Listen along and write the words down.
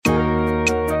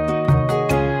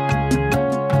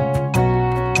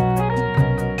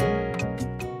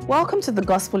Welcome to the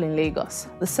Gospel in Lagos,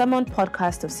 the sermon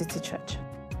podcast of City Church.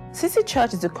 City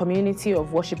Church is a community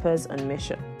of worshippers on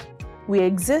mission. We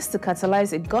exist to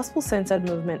catalyze a gospel-centered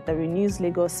movement that renews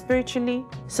Lagos spiritually,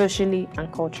 socially, and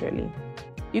culturally.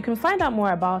 You can find out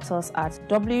more about us at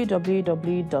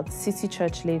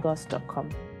www.citychurchlagos.com.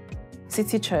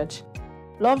 City Church.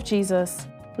 Love Jesus,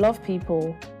 love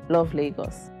people, love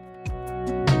Lagos.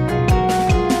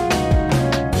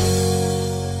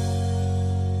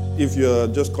 If you're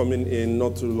just coming in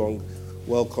not too long,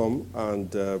 welcome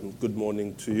and good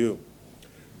morning to you.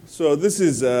 So this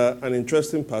is an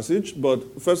interesting passage,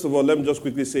 but first of all, let me just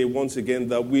quickly say once again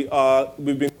that we've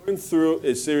been going through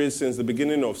a series since the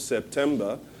beginning of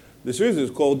September. The series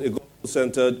is called A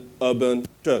Gospel-Centered Urban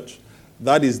Church.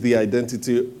 That is the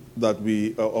identity that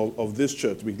of this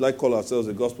church. We like to call ourselves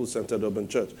a Gospel-Centered Urban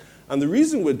Church. And the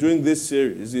reason we're doing this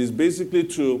series is basically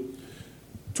to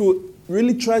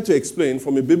really try to explain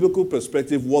from a biblical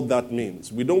perspective what that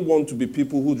means. We don't want to be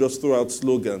people who just throw out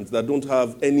slogans that don't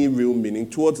have any real meaning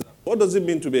towards that. What does it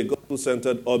mean to be a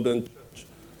gospel-centered urban church?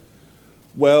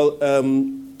 Well,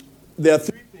 there are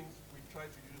three things we try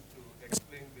to use to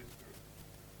explain this through.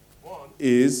 One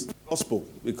is gospel,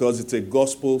 because it's a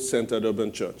gospel-centered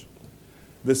urban church.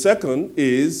 The second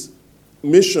is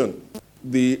mission.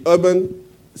 The urban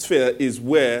sphere is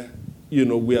where,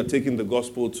 we are taking the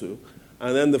gospel to.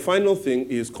 And then the final thing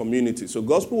is community. So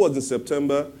gospel was in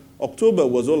September. October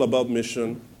was all about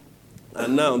mission.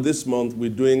 And now this month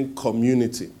we're doing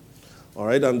community. All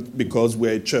right, and because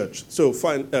we're a church. So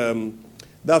fine.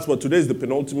 That's what today is the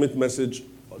penultimate message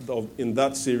in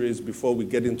that series before we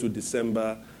get into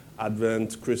December,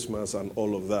 Advent, Christmas, and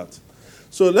all of that.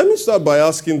 So let me start by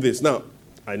asking this. Now,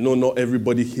 I know not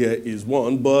everybody here is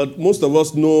one, but most of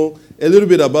us know a little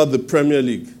bit about the Premier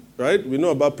League, right? We know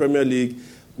about Premier League.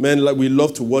 Men, we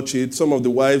love to watch it. Some of the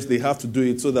wives, they have to do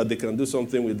it so that they can do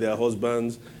something with their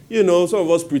husbands. Some of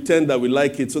us pretend that we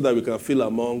like it so that we can feel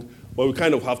among, but we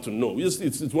kind of have to know.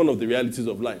 It's one of the realities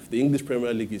of life. The English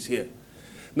Premier League is here.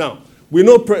 Now, we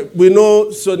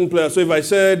know certain players. So if I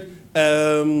said,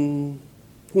 who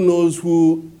knows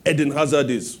who Eden Hazard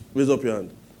is? Raise up your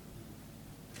hand.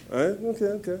 All right?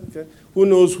 Okay. Who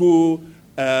knows who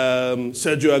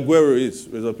Sergio Aguero is?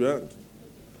 Raise up your hand.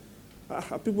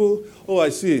 People, I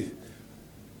see.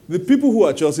 The people who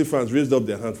are Chelsea fans raised up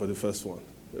their hand for the first one,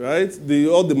 right?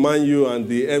 All the Man U and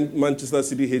the Manchester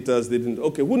City haters, they didn't.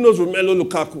 Okay, who knows Romelu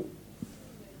Lukaku?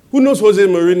 Who knows Jose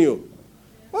Mourinho?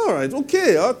 All right,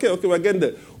 okay, we're getting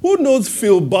there. Who knows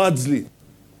Phil Bardsley?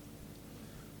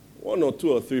 One or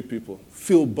two or three people.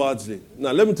 Phil Bardsley.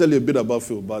 Now, let me tell you a bit about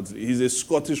Phil Bardsley. He's a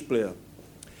Scottish player.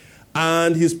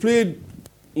 And he's played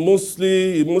most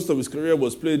of his career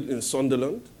was played in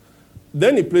Sunderland.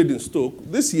 Then he played in Stoke.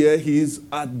 This year, he's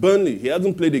at Burnley. He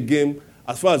hasn't played a game,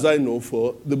 as far as I know,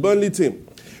 for the Burnley team.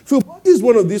 Phil Bardsley is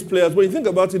one of these players, when you think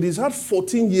about it, he's had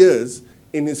 14 years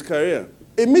in his career.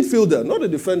 A midfielder, not a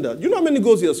defender. You know how many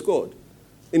goals he has scored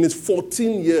in his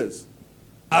 14 years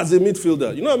as a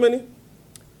midfielder? You know how many?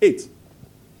 8.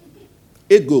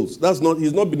 8 goals.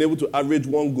 He's not been able to average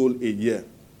 1 goal a year.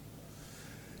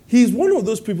 He's one of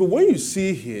those people, when you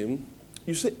see him,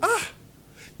 you say,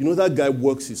 that guy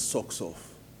works his socks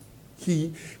off.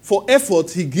 For effort,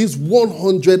 he gives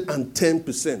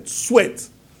 110%. Sweat,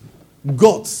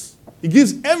 guts. He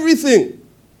gives everything.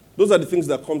 Those are the things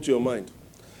that come to your mind.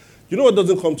 You know what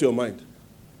doesn't come to your mind?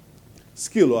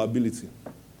 Skill or ability.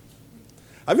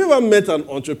 Have you ever met an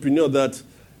entrepreneur that,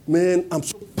 man, I'm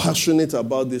so passionate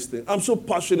about this thing. I'm so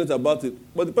passionate about it.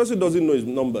 But the person doesn't know his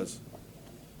numbers.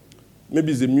 Maybe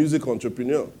he's a music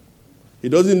entrepreneur. He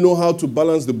doesn't know how to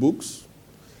balance the books.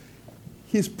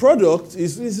 His product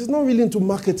is not really into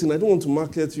marketing. I don't want to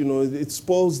market, it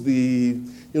spoils the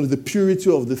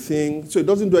purity of the thing. So he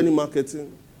doesn't do any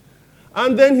marketing.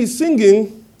 And then he's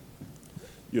singing,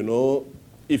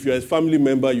 if you're a family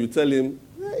member, you tell him,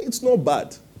 it's not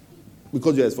bad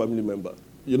because you're a family member.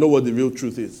 You know what the real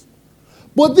truth is.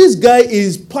 But this guy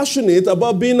is passionate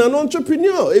about being an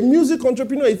entrepreneur, a music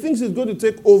entrepreneur. He thinks he's going to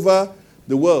take over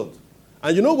the world.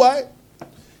 And you know why?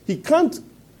 He can't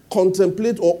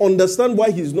contemplate or understand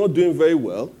why he's not doing very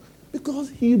well, because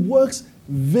he works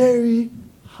very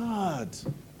hard.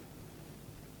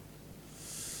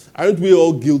 Aren't we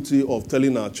all guilty of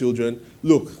telling our children,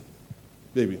 look,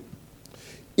 baby,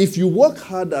 if you work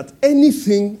hard at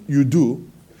anything you do,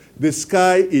 the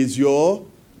sky is your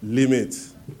limit.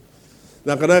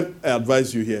 Now, can I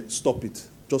advise you here? Stop it.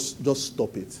 Just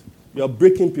stop it. You are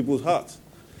breaking people's hearts.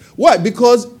 Why?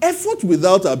 Because effort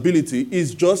without ability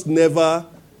is just never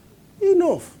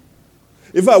enough.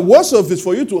 In fact, worse off is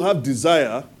for you to have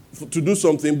desire to do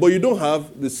something, but you don't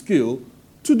have the skill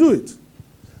to do it.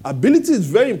 Ability is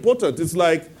very important. It's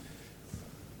like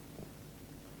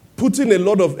putting a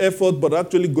lot of effort but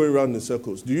actually going around in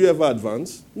circles. Do you ever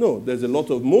advance? No, there's a lot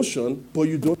of motion, but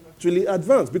you don't actually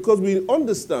advance because we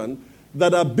understand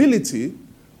that ability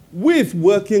with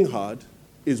working hard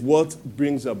is what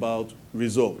brings about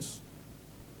results.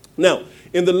 Now,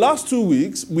 in the last 2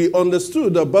 weeks, we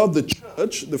understood about the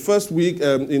church. The first week,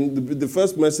 the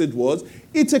first message was,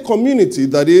 it's a community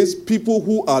that is people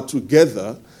who are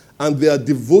together and they are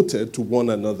devoted to one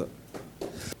another.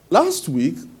 Last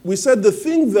week, we said the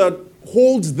thing that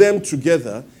holds them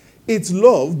together, it's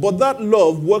love, but that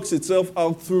love works itself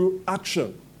out through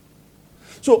action.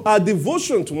 So our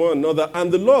devotion to one another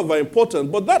and the love are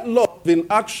important, but that love in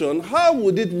action, how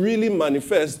would it really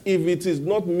manifest if it is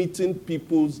not meeting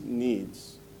people's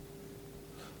needs?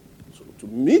 So to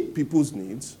meet people's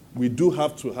needs, we do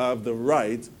have to have the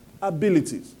right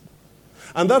abilities.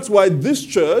 And that's why this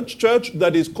church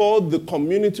that is called the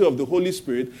community of the Holy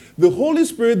Spirit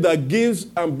that gives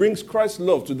and brings Christ's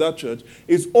love to that church,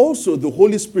 is also the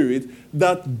Holy Spirit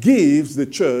that gives the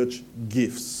church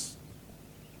gifts,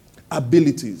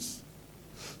 abilities,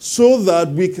 so that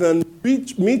we can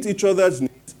meet each other's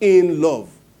needs in love.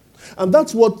 And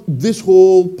that's what this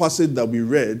whole passage that we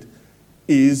read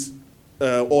is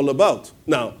all about.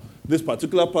 Now, this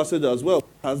particular passage as well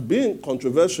has been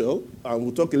controversial, and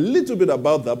we'll talk a little bit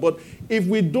about that. But if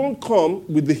we don't come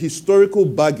with the historical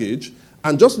baggage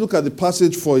and just look at the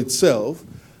passage for itself,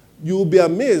 you will be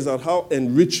amazed at how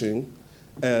enriching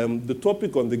the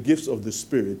topic on the gifts of the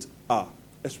Spirit are,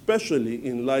 especially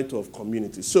in light of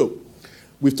community. So,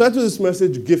 we've titled this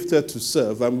message, Gifted to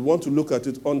Serve, and we want to look at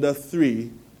it under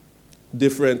 3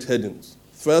 different headings.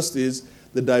 First is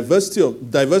the diversity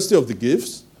of the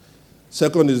gifts.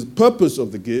 Second is purpose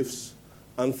of the gifts.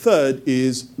 And third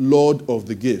is Lord of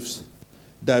the gifts.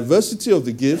 Diversity of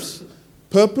the gifts,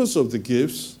 purpose of the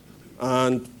gifts,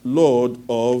 and Lord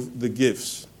of the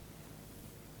gifts.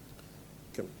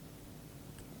 Okay.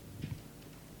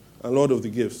 And Lord of the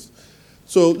gifts.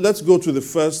 So let's go to the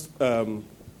first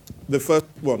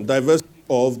one, diversity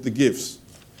of the gifts.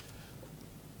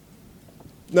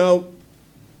 Now,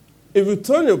 if you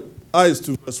turn your eyes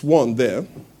to verse 1 there,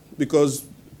 because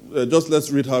just let's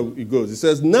read how it goes. It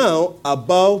says, now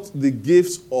about the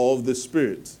gifts of the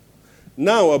Spirit.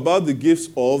 Now about the gifts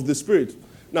of the Spirit.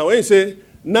 Now when you say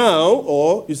now,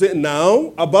 or you say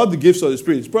now about the gifts of the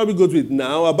Spirit, it's probably good with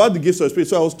now about the gifts of the Spirit.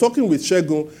 So I was talking with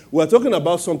Shegun, we were talking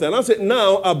about something, and I said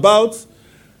now about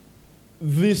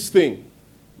this thing.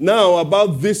 Now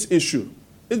about this issue.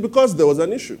 It's because there was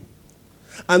an issue.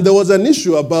 And there was an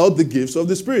issue about the gifts of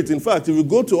the Spirit. In fact, if you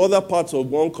go to other parts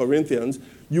of 1 Corinthians,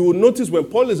 you will notice when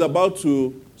Paul is about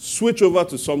to switch over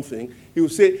to something, he will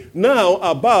say, now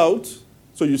about,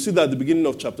 so you see that at the beginning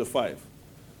of chapter 5.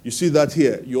 You see that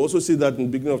here. You also see that in the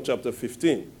beginning of chapter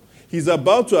 15. He's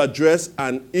about to address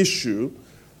an issue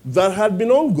that had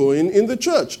been ongoing in the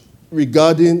church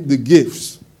regarding the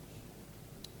gifts.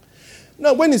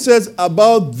 Now, when he says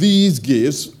about these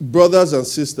gifts, brothers and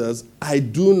sisters, I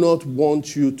do not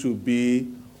want you to be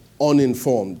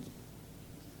uninformed.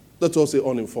 Let's all say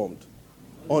uninformed.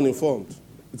 Uninformed.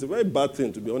 It's a very bad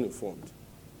thing to be uninformed.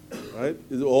 Right?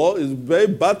 It's a very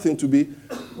bad thing to be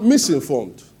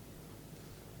misinformed.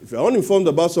 If you're uninformed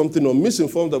about something or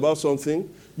misinformed about something,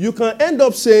 you can end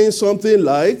up saying something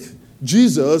like,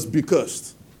 Jesus be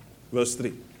cursed. Verse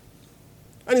 3.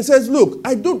 And he says, look,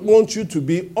 I don't want you to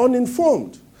be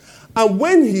uninformed. And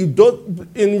when he does,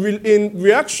 in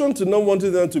reaction to not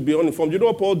wanting them to be uninformed, you know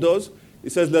what Paul does? He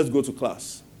says, let's go to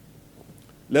class.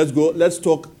 Let's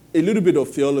talk a little bit of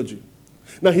theology.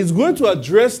 Now, he's going to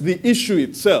address the issue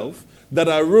itself that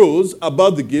arose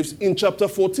about the gifts in chapter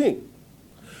 14.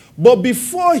 But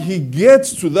before he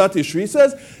gets to that issue, he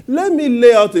says, let me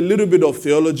lay out a little bit of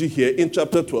theology here in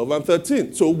chapter 12 and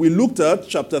 13. So we looked at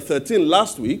chapter 13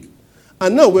 last week,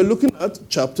 and now we're looking at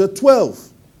chapter 12.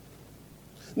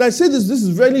 Now, I say this is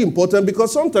very important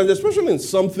because sometimes, especially in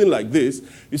something like this,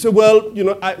 you say, well,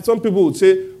 some people would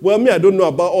say, well, me, I don't know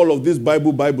about all of this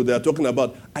Bible they are talking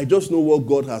about. I just know what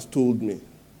God has told me.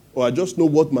 Or I just know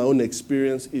what my own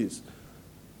experience is.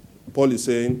 Paul is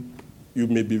saying, you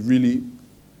may be really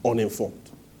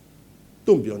uninformed.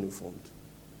 Don't be uninformed.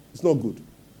 It's not good.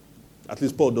 At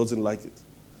least Paul doesn't like it.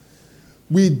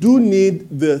 We do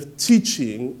need the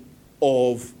teaching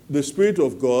of the Spirit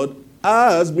of God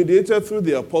as mediated through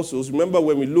the apostles. Remember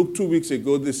when we looked 2 weeks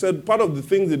ago, they said part of the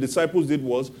things the disciples did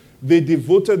was they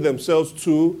devoted themselves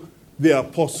to the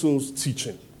apostles'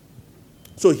 teaching.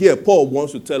 So here, Paul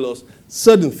wants to tell us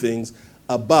certain things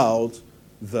about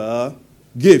the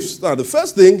gifts. Now, the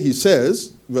first thing he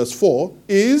says, verse 4,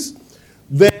 is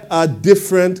there are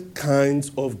different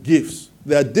kinds of gifts.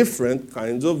 There are different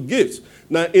kinds of gifts.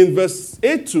 Now, in verses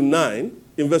 8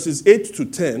 to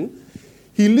 10,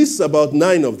 he lists about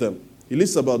 9 of them. He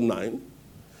lists about 9.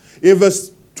 In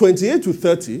verse 28 to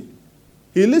 30,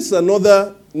 he lists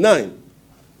another 9.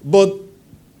 But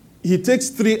he takes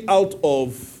 3 out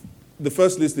of the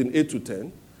first list in 8 to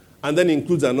 10, and then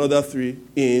includes another 3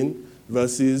 in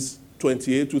verses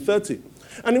 28 to 30.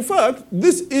 And in fact,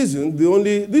 these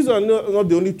are not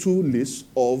the only 2 lists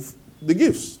of the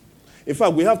gifts. In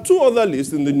fact, we have 2 other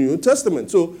lists in the New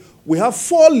Testament. So we have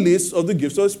 4 lists of the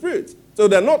gifts of the Spirit. So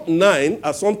they're not 9,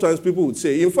 as sometimes people would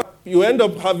say. In fact, you end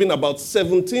up having about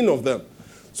 17 of them.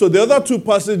 So the other 2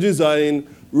 passages are in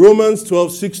Romans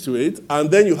 12, 6 to 8,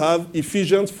 and then you have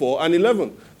Ephesians 4 and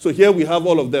 11. So here we have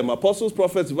all of them: apostles,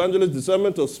 prophets, evangelists,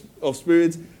 discernment of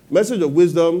spirits, message of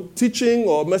wisdom, teaching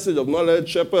or message of knowledge,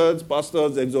 shepherds,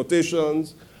 pastors,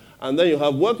 exhortations. And then you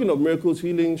have working of miracles,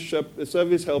 healing,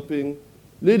 service, helping,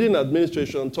 leading,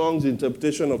 administration, tongues,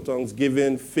 interpretation of tongues,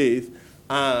 giving, faith,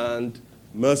 and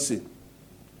mercy.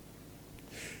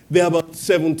 There are about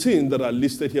 17 that are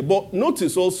listed here. But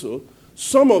notice also,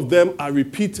 some of them are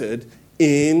repeated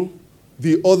in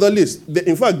the other list.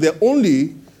 In fact, there are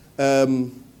only, I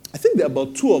think there are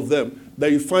about 2 of them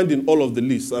that you find in all of the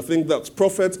lists. I think that's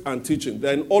prophets and teaching.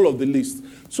 They're in all of the lists.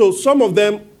 So some of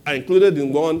them are included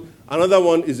in one, another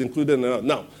one is included in another.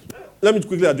 Now, let me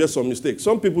quickly address some mistakes.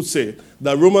 Some people say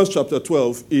that Romans chapter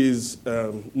 12 is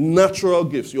natural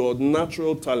gifts, your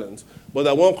natural talent, but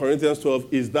that 1 Corinthians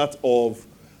 12 is that of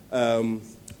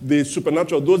the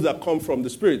supernatural, those that come from the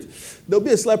Spirit. There'll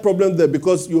be a slight problem there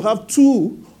because you have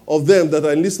 2 of them that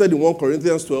are listed in 1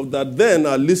 Corinthians 12 that then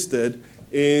are listed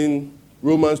in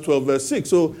Romans 12 verse 6.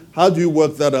 So how do you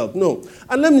work that out? No.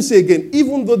 And let me say again,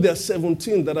 even though there are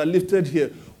 17 that are listed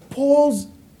here, Paul's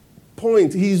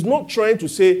point, he is not trying to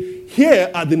say, here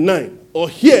are the 9 or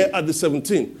here are the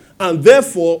 17, and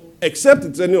therefore, except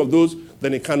it's any of those,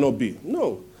 then it cannot be.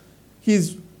 No.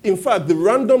 In fact,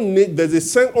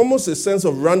 there's almost a sense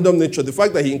of random nature. The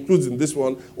fact that he includes in this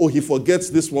one, or he forgets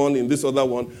this one in this other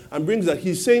one, and brings that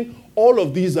he's saying all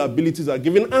of these abilities are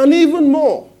given, and even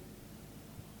more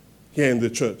here in the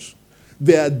church.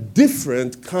 There are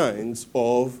different kinds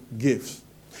of gifts.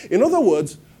 In other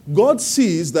words, God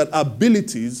sees that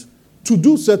abilities to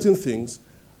do certain things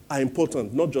are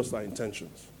important, not just our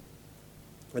intentions.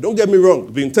 And don't get me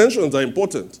wrong, the intentions are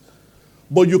important.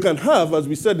 But you can have, as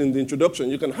we said in the introduction,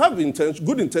 you can have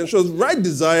good intentions, right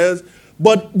desires,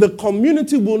 but the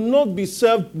community will not be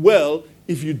served well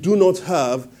if you do not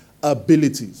have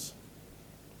abilities.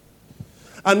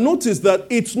 And notice that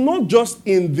it's not just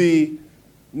in the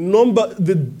number,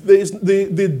 the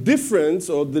difference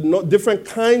or the different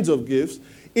kinds of gifts.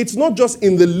 It's not just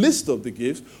in the list of the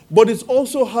gifts, but it's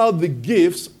also how the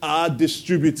gifts are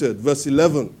distributed. Verse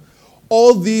 11.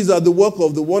 All these are the work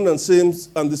of the one and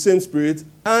the same Spirit,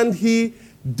 and he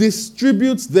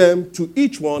distributes them to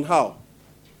each one, how?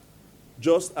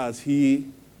 Just as he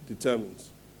determines.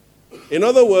 In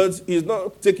other words, he's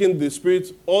not taking the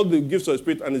Spirit, all the gifts of the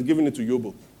Spirit, and is giving it to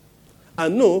Yobo.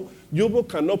 And no, Yobo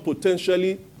cannot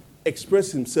potentially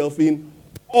express himself in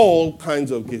all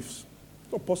kinds of gifts.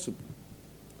 It's not possible.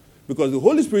 Because the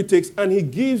Holy Spirit takes and he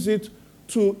gives it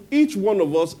to each one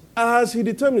of us as he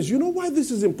determines. You know why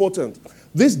this is important?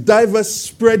 This diverse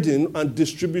spreading and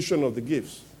distribution of the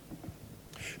gifts.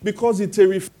 Because it's a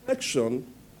reflection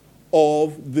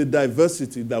of the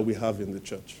diversity that we have in the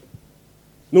church.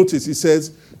 Notice he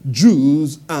says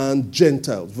Jews and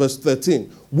Gentiles. Verse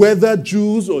 13. Whether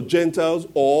Jews or Gentiles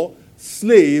or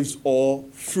slaves or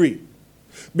free.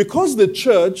 Because the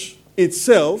church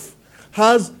itself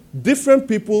has different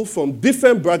people from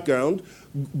different backgrounds,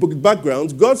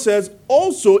 God says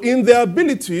also in their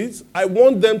abilities, I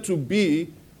want them to be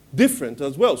different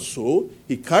as well. So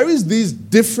he carries these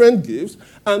different gifts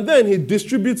and then he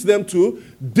distributes them to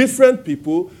different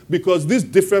people because these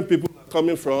different people are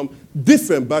coming from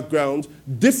different backgrounds,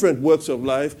 different walks of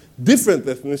life, different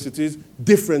ethnicities,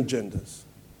 different genders.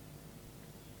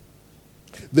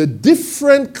 The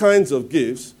different kinds of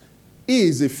gifts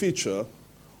is a feature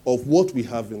of what we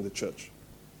have in the church.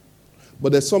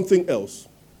 But there's something else.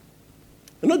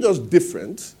 They're not just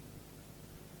different,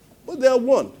 but they are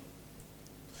one.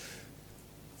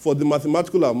 For the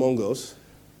mathematical among us,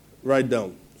 write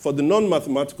down. For the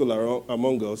non-mathematical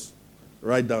among us,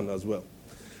 write down as well.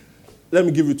 Let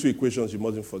me give you 2 equations you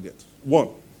mustn't forget. 1,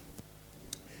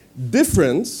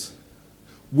 difference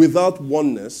without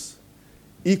oneness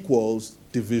equals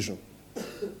division.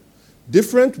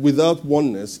 Different without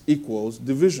oneness equals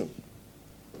division.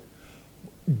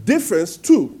 Difference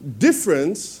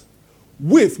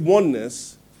with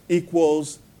oneness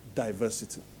equals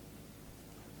diversity.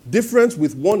 Difference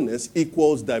with oneness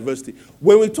equals diversity.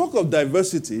 When we talk of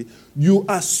diversity, you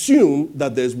assume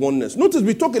that there's oneness. Notice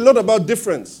we talk a lot about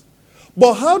difference.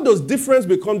 But how does difference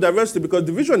become diversity? Because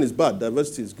division is bad,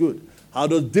 diversity is good. How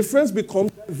does difference become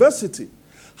diversity?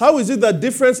 How is it that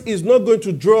difference is not going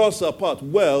to draw us apart?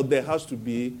 Well, there has to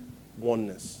be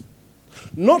oneness.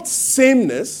 Not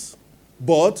sameness,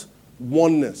 but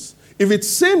oneness. If it's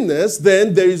sameness,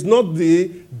 then there is not the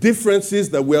differences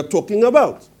that we are talking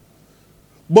about.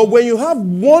 But when you have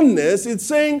oneness, it's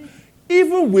saying,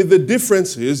 even with the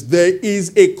differences, there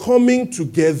is a coming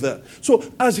together. So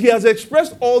as he has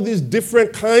expressed all these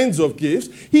different kinds of gifts,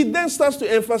 he then starts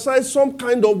to emphasize some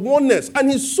kind of oneness.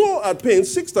 And he's so at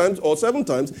pains 6 times or 7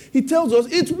 times, he tells us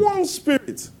it's one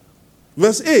Spirit.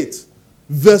 Verse 8,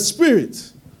 the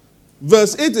Spirit.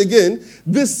 Verse 8 again,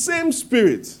 the same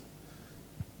Spirit.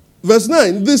 Verse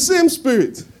 9, the same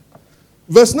Spirit.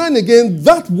 Verse 9 again,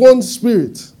 that one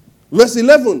Spirit. Verse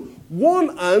 11,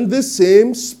 one and the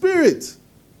same Spirit.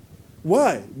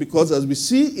 Why? Because as we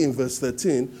see in verse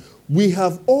 13, we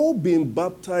have all been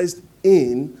baptized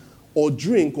in or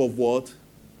drink of what?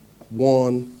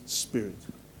 One Spirit.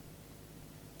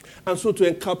 And so to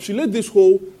encapsulate this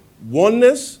whole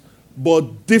oneness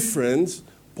but difference,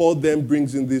 Paul then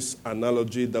brings in this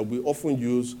analogy that we often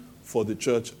use for the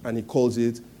church, and he calls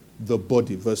it the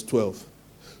body. Verse 12.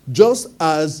 Just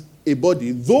as a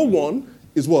body, though one,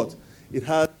 is what? It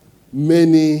has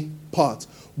many parts.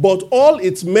 But all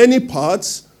its many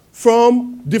parts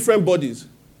from different bodies.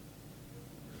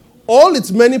 All its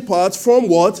many parts from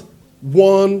what?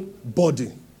 One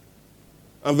body.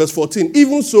 And verse 14.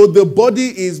 Even so, the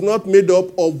body is not made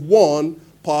up of one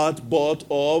part, but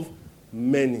of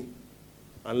many.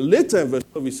 And later in verse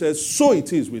 12, he says, so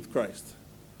it is with Christ.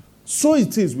 So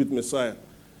it is with Messiah.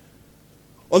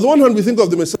 On the one hand, we think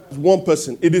of the Messiah as one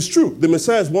person. It is true, the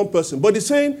Messiah is one person. But he's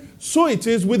saying, so it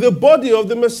is with the body of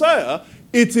the Messiah.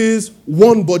 It is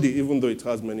one body, even though it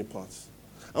has many parts.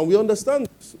 And we understand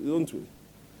this, don't we?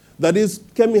 That is,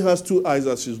 Kemi has 2 eyes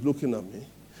as she's looking at me.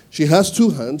 She has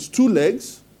 2 hands, 2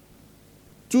 legs,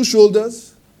 2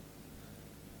 shoulders,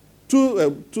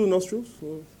 2 nostrils.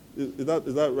 Is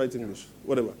that right English?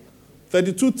 Whatever.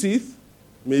 32 teeth,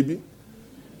 maybe.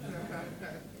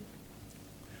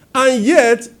 And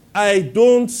yet, I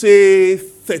don't say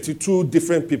 32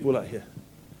 different people are here.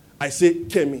 I say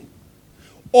Kemi.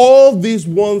 All these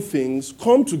one things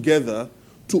come together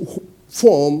to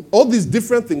form, all these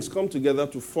different things come together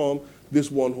to form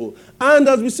this one whole. And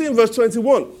as we see in verse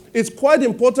 21, it's quite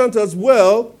important as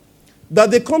well that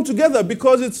they come together,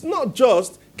 because it's not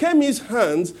just Kemi's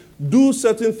hands do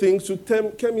certain things to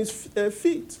Kemi's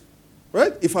feet.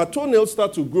 Right? If her toenails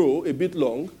start to grow a bit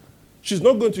long, she's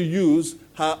not going to use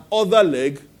her other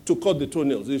leg to cut the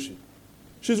toenails, is she?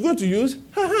 She's going to use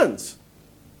her hands.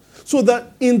 So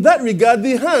that in that regard,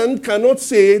 the hand cannot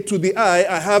say to the eye,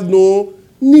 I have no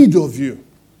need of you.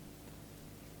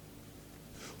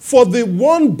 For the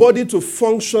one body to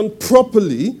function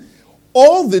properly,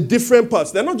 all the different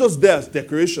parts, they're not just there as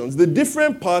decorations. The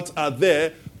different parts are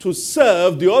there to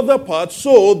serve the other parts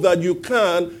so that you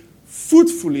can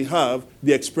fruitfully have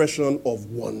the expression of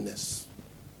oneness.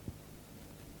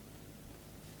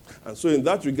 And so in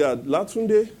that regard,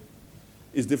 Latunde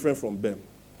is different from Bem.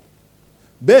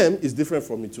 Bem is different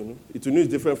from Itunu. Itunu is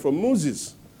different from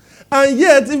Moses. And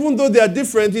yet, even though they are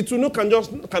different, Itunu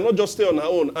cannot just stay on her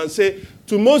own and say,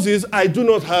 to Moses, I do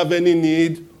not have any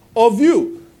need of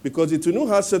you. Because Itunu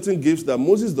has certain gifts that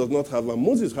Moses does not have, and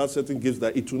Moses has certain gifts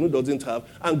that Itunu doesn't have.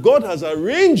 And God has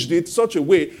arranged it such a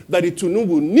way that Itunu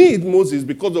will need Moses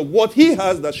because of what he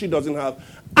has that she doesn't have,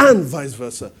 and vice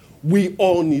versa. We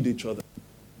all need each other.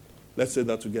 Let's say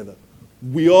that together.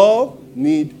 We all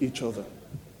need each other.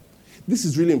 This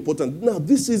is really important. Now,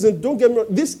 don't get me wrong,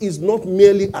 this is not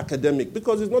merely academic,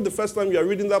 because it's not the first time you are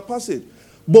reading that passage.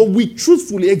 But we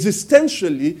truthfully,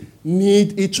 existentially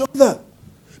need each other.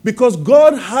 Because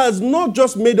God has not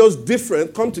just made us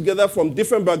different, come together from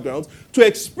different backgrounds. To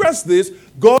express this,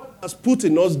 God has put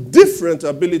in us different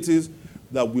abilities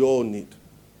that we all need.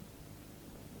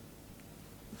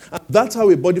 And that's how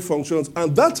a body functions,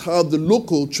 and that's how the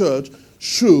local church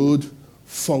should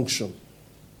function.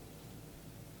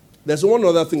 There's one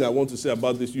other thing I want to say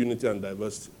about this unity and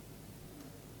diversity.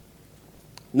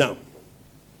 Now,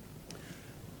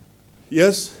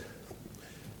 yes,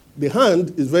 the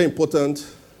hand is very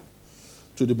important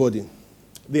to the body.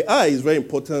 The eye is very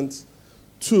important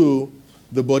to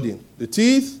the body. The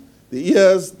teeth, the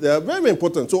ears, they are very, very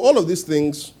important. So all of these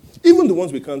things, even the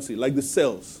ones we can't see, like the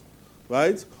cells,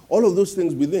 right? All of those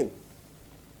things within.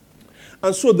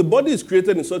 And so the body is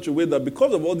created in such a way that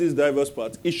because of all these diverse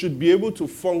parts, it should be able to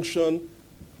function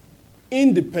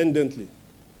independently.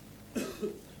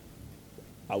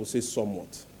 I would say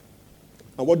somewhat.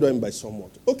 And what do I mean by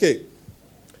somewhat? Okay.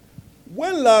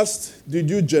 When last did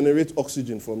you generate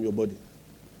oxygen from your body?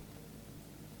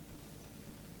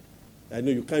 I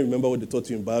know you can't remember what they taught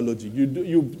you in biology.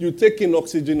 You take in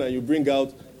oxygen and you bring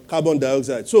out carbon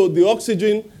dioxide. So the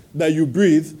oxygen that you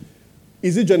breathe,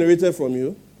 is it generated from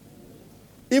you?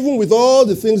 Even with all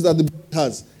the things that the body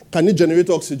has, can it generate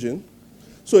oxygen?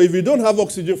 So if you don't have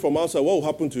oxygen from outside, what will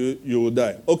happen to you? You will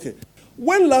die. Okay.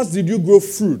 When last did you grow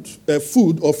food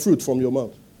or fruit from your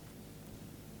mouth?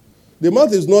 The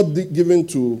mouth is not given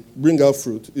to bring out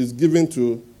fruit. It's given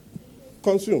to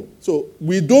consume. So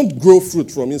we don't grow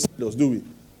fruit from inside us, do we?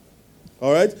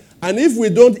 All right? And if we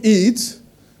don't eat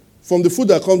from the food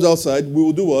that comes outside, we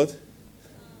will do what?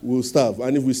 We will starve.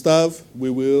 And if we starve, we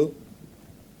will...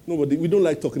 we don't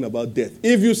like talking about death.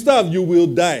 If you starve, you will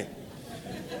die.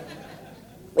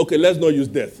 Okay, let's not use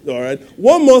death. All right?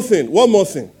 One more thing.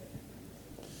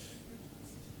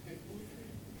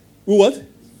 What?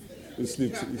 You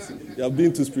sleep. You have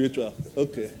been too spiritual.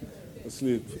 Okay.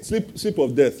 Sleep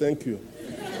of death. Thank you.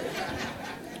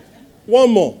 One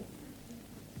more.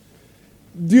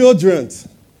 Deodorant.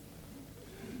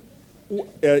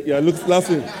 Yeah, look,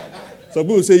 laughing. Some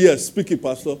people say, yes, speak it,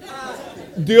 Pastor.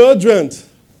 Deodorant.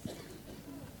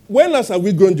 When last have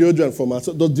we grown deodorant from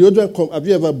ourselves? Does deodorant come? Have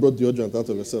you ever brought deodorant out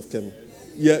of yourself, Kemi?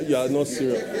 Yeah, you are not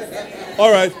serious.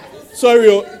 All right.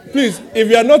 Sorry, please, if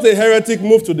you are not a heretic,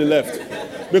 move to the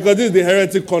left. Because this is the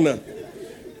heretic corner.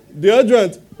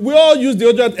 Deodorant. We all use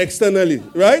deodorant externally,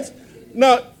 right?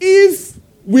 Now, if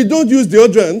we don't use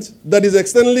deodorant that is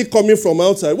externally coming from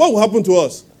outside, what will happen to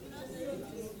us?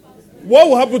 What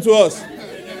will happen to us?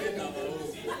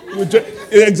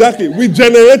 Exactly. We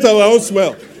generate our own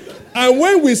smell. And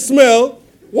when we smell,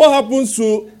 what happens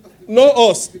to, not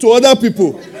us, to other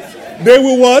people? They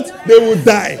will what? They will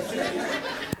die.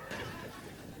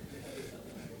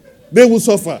 They will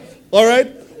suffer. All right?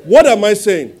 What am I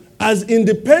saying? As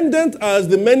independent as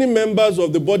the many members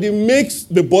of the body makes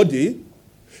the body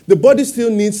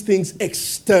still needs things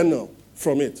external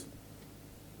from it.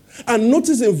 And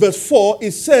notice in verse 4,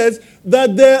 it says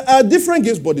that there are different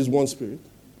gifts, but is one Spirit.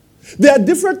 There are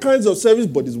different kinds of service,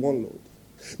 but is one Lord.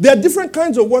 There are different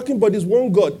kinds of working, but is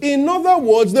one God. In other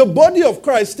words, the body of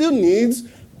Christ still needs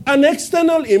an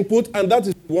external input, and that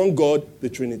is one God, the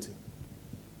Trinity.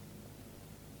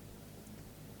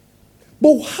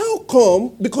 But how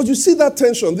come, because you see that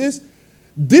tension, this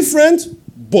different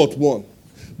but one.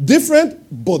 Different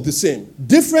but the same.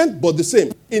 Different but the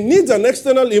same. It needs an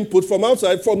external input from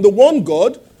outside, from the one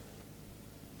God.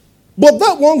 But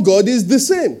that one God is the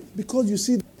same. Because you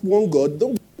see, one God,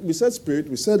 we said Spirit,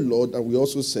 we said Lord, and we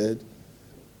also said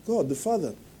God, the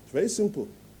Father. Very simple.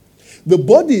 The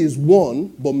body is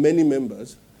one, but many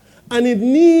members. And it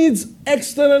needs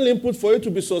external input for it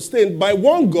to be sustained by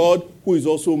one God who is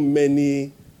also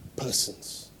many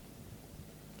persons.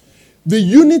 The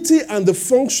unity and the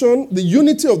function, the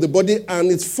unity of the body and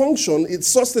its function, its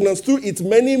sustenance through its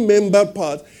many member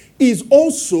parts is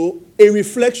also a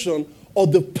reflection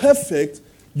of the perfect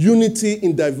unity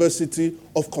in diversity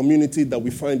of community that we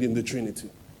find in the Trinity.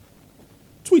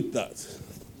 Tweet that.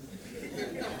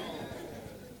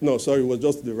 No, sorry, it was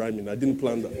just the rhyming. I didn't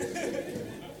plan that.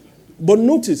 But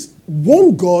notice,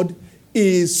 one God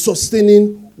is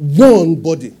sustaining one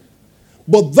body.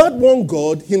 But that one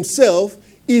God himself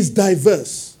is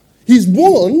diverse. He's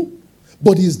one,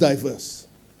 but he's diverse.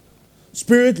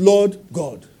 Spirit, Lord,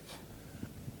 God.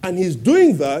 And he's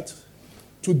doing that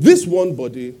to this one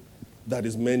body that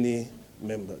is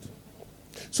many-membered.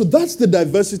 So that's the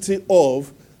diversity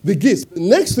of the gifts. The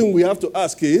next thing we have to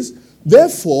ask is,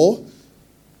 therefore,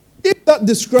 if that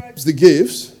describes the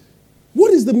gifts,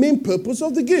 what is the main purpose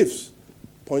of the gifts?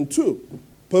 Point 2,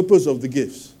 purpose of the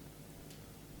gifts.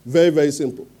 Very, very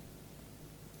simple.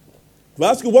 If I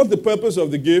ask you what's the purpose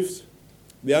of the gifts,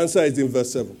 the answer is in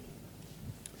verse 7.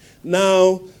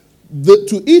 Now,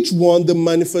 to each one, the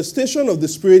manifestation of the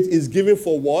Spirit is given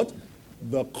for what?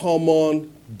 The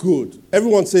common good.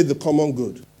 Everyone say the common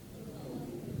good.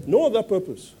 No other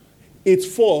purpose. It's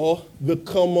for the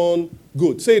common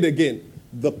good. Say it again.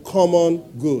 The common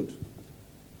good.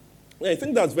 I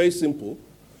think that's very simple.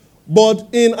 But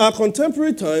in our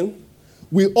contemporary time,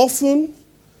 we often,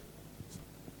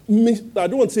 I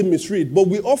don't want to say misread, but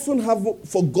we often have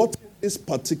forgotten this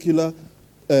particular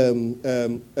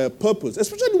purpose,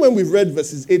 especially when we've read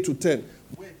verses 8 to 10,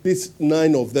 these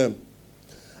 9 of them.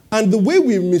 And the way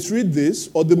we misread this,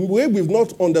 or the way we've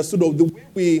not understood, or the way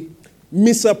we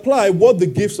misapply what the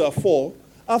gifts are for,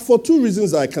 are for two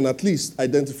reasons I can at least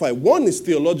identify. One is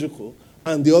theological,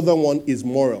 and the other one is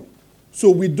moral. So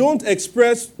we don't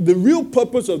express the real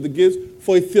purpose of the gifts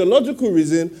for a theological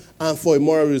reason and for a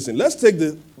moral reason. Let's take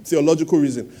the theological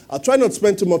reason. I'll try not to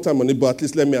spend too much time on it, but at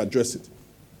least let me address it.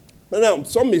 Now,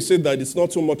 some may say that it's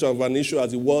not so much of an issue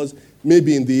as it was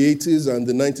maybe in the 80s and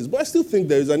the 90s, but I still think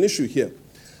there is an issue here.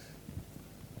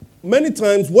 Many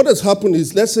times what has happened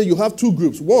is, let's say you have two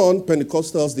groups. One,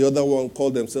 Pentecostals, the other one call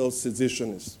themselves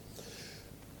cessationists.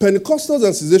 Pentecostals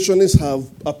and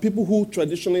cessationists are people who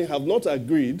traditionally have not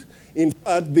agreed. In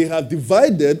fact, they have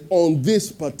divided on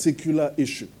this particular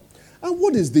issue. And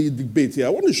what is the debate here? I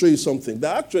want to show you something,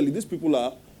 that actually these people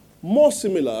are more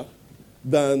similar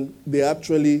than they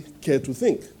actually care to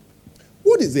think.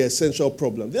 What is the essential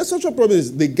problem? The essential problem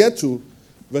is they get to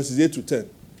verses 8 to 10.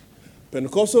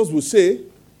 Pentecostals will say,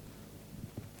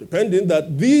 depending,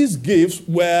 that these gifts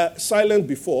were silent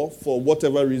before for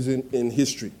whatever reason in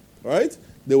history. All right?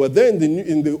 They were there in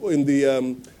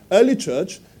the early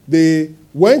church. They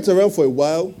went around for a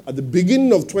while. At the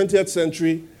beginning of 20th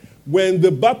century, when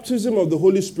the baptism of the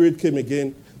Holy Spirit came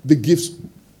again, the gifts,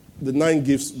 the 9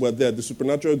 gifts were there. The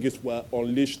supernatural gifts were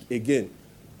unleashed again,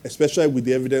 especially with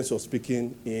the evidence of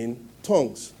speaking in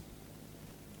tongues.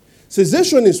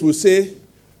 Cessationists will say,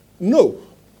 no.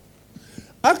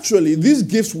 Actually, these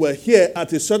gifts were here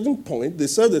at a certain point. They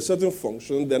served a certain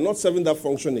function. They're not serving that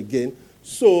function again,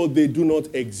 so they do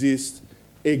not exist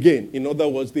again. In other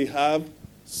words, they have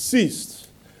ceased.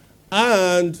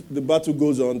 And the battle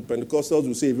goes on. Pentecostals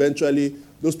will say eventually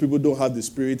those people don't have the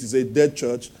Spirit. It's a dead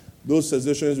church. Those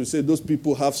cessationists will say those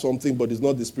people have something, but it's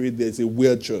not the Spirit. There's a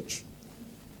weird church.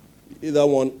 Either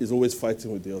one is always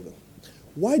fighting with the other.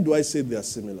 Why do I say they are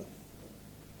similar?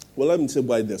 Well, let me say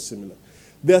why they're similar.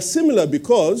 They are similar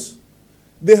because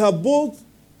they have both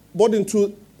bought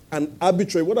into an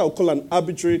arbitrary, what I would call an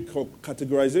arbitrary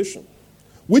categorization,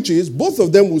 which is both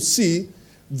of them will see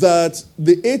that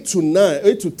the 8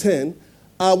 to 10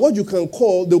 are what you can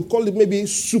call, they'll call it maybe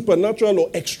supernatural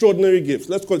or extraordinary gifts.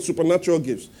 Let's call it supernatural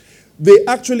gifts. They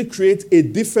actually create a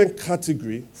different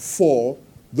category for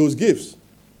those gifts.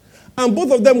 And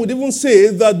both of them would even say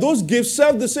that those gifts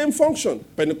serve the same function.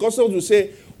 Pentecostals will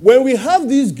say, when we have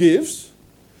these gifts,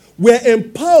 we're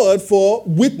empowered for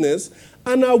witness,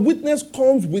 and our witness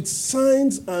comes with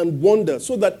signs and wonders,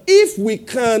 so that if we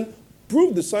can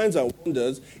prove the signs and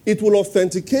wonders, it will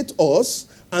authenticate us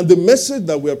and the message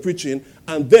that we are preaching,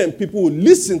 and then people will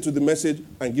listen to the message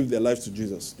and give their lives to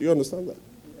Jesus. Do you understand that?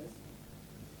 Yes.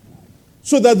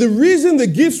 So that the reason the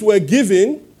gifts were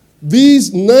given,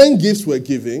 these 9 gifts were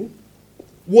given,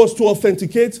 was to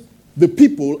authenticate the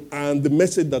people and the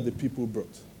message that the people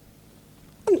brought.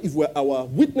 And if our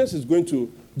witness is going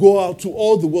to go out to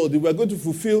all the world, if we're going to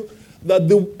fulfill that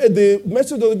the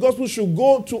message of the gospel should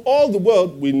go to all the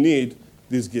world, we need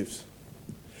these gifts.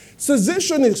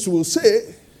 Cessationists will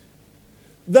say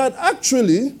that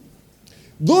actually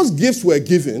those gifts were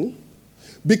given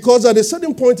because at a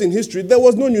certain point in history there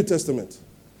was no New Testament.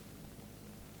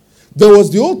 There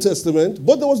was the Old Testament,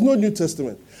 but there was no New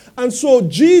Testament. And so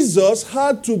Jesus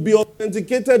had to be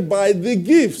authenticated by the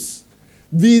gifts,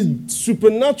 the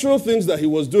supernatural things that he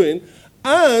was doing,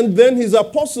 and then his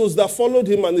apostles that followed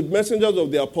him and the messengers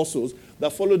of the apostles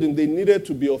that followed him, they needed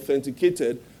to be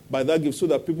authenticated by that gift so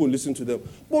that people would listen to them.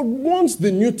 But once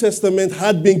the New Testament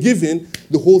had been given,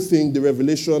 the whole thing, the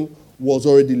revelation was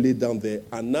already laid down there.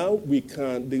 And now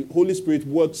the Holy Spirit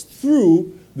works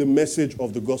through the message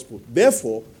of the gospel.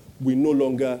 Therefore, we no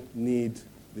longer need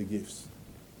the gifts.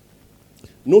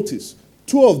 Notice,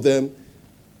 2 of them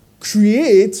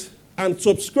create and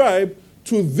subscribe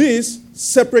to this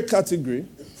separate category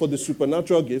for the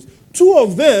supernatural gifts. 2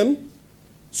 of them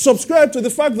subscribe to the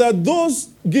fact that those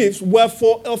gifts were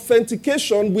for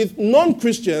authentication with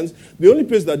non-Christians. The only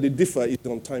place that they differ is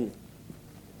on timing.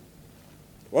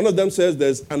 One of them says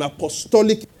there's an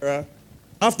apostolic era.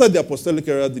 After the apostolic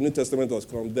era, the New Testament has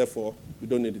come. Therefore, we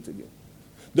don't need it again.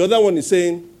 The other one is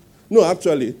saying, no,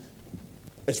 actually,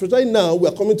 especially now, we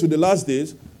are coming to the last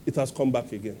days, it has come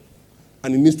back again.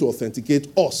 And it needs to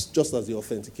authenticate us, just as they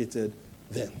authenticated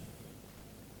them.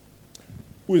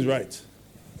 Who is right?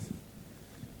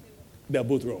 They are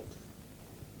both wrong.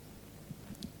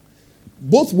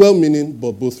 Both well-meaning,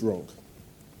 but both wrong.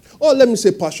 Or let me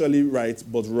say partially right,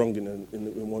 but wrong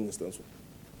in one instance.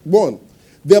 One,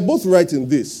 they are both right in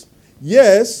this.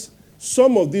 Yes,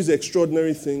 some of these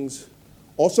extraordinary things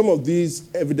or some of these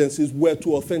evidences were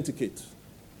to authenticate.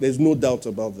 There's no doubt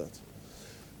about that.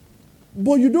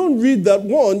 But you don't read that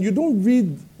one, you don't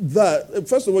read that.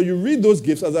 First of all, you read those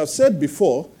gifts, as I've said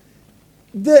before,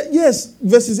 Yes,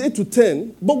 verses 8 to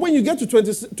 10, but when you get to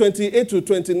 28 to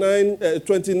 29,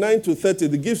 29 to 30,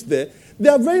 the gifts there, they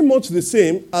are very much the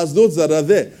same as those that are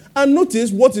there. And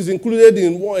notice what is included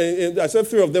in I said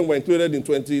 3 of them were included in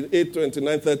 28,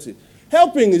 29, 30.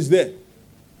 Helping is there.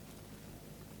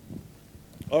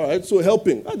 All right, so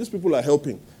helping. These people are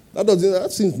helping.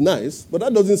 That seems nice, but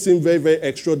that doesn't seem very, very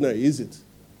extraordinary, is it?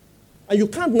 And you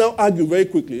can't now argue very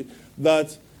quickly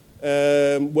that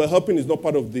helping is not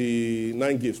part of the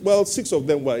 9 gifts. Well, 6 of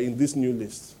them were in this new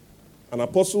list. And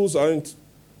apostles aren't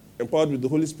empowered with the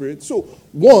Holy Spirit. So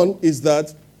one is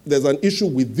that there's an issue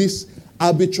with this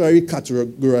arbitrary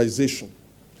categorization.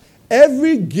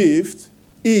 Every gift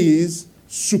is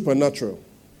supernatural.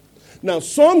 Now,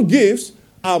 some gifts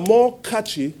are more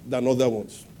catchy than other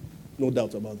ones. No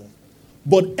doubt about that.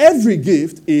 But every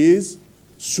gift is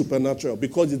supernatural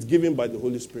because it's given by the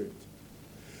Holy Spirit.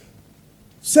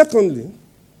 Secondly,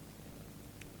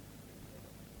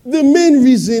 the main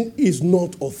reason is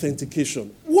not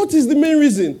authentication. What is the main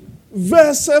reason?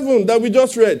 Verse 7 that we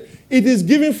just read. It is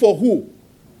given for who?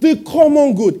 The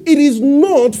common good. It is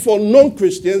not for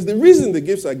non-Christians. The reason the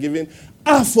gifts are given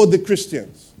are for the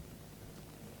Christians.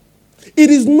 It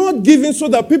is not given so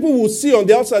that people will see on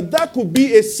the outside. That could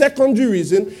be a secondary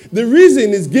reason. The reason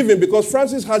is given because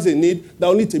Francis has a need that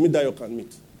only Temidayo can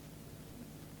meet.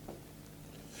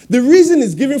 The reason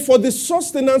is given for the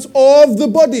sustenance of the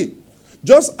body.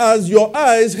 Just as your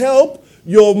eyes help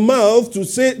your mouth to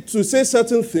say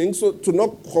certain things, so to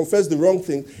not confess the wrong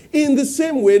thing, in the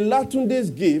same way, Latunde's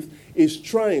gift is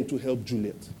trying to help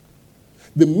Juliet.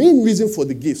 The main reason for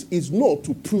the gifts is not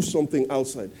to prove something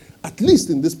outside. At least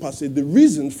in this passage, the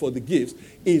reason for the gifts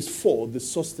is for the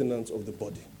sustenance of the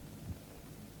body.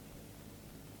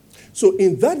 So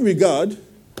in that regard,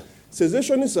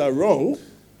 cessationists are wrong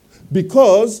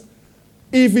because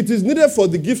if it is needed for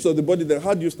the gifts of the body, then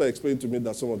how do you start explaining to me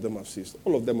that some of them have ceased?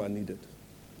 All of them are needed.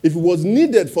 If it was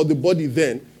needed for the body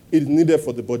then, it is needed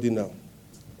for the body now.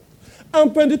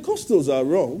 And Pentecostals are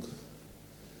wrong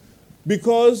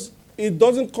because it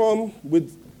doesn't come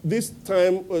with this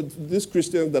time, these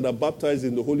Christians that are baptized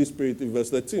in the Holy Spirit in verse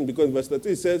 13. Because in verse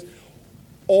 13 it says,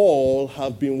 all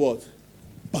have been what?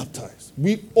 Baptized.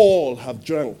 We all have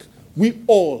drank. We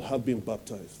all have been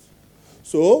baptized.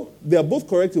 So they are both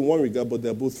correct in one regard, but they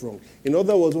are both wrong. In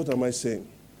other words, what am I saying?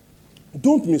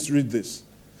 Don't misread this.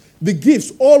 The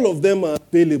gifts, all of them are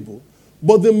available,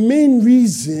 but the main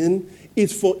reason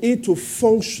is for it to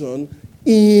function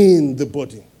in the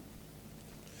body.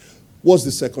 What's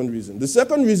the second reason? The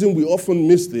second reason we often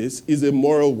miss this is a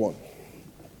moral one.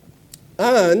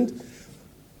 And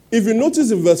if you notice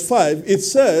in verse 5, it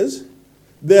says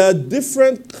there are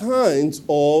different kinds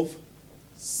of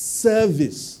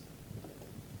service.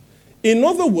 In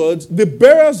other words, the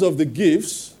bearers of the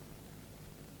gifts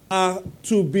are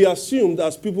to be assumed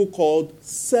as people called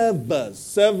servers.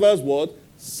 Servers what?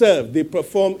 Serve. They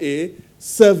perform a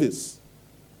service.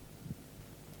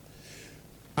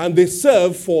 And they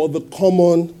serve for the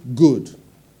common good.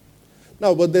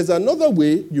 Now, but there's another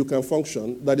way you can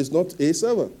function that is not a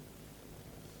server.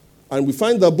 And we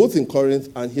find that both in Corinth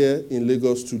and here in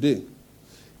Lagos today.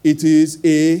 It is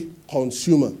a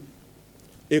consumer.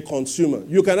 A consumer.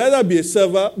 You can either be a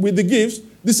server with the gifts,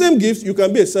 the same gifts, you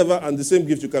can be a server, and the same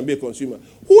gifts, you can be a consumer.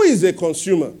 Who is a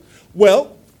consumer?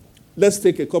 Well, let's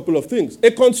take a couple of things. A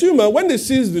consumer, when they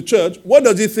sees the church, what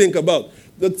does he think about?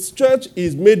 The church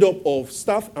is made up of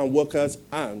staff and workers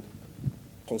and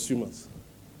consumers.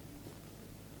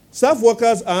 Staff,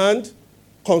 workers, and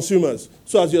consumers.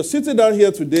 So as you're sitting down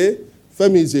here today,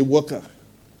 Femi is a worker,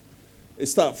 a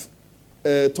staff.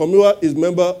 Tomiwa is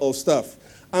member of staff.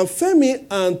 And Femi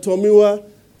and Tomiwa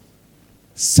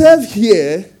serve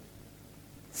here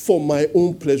for my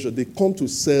own pleasure. They come to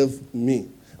serve me.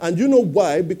 And you know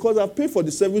why? Because I've paid for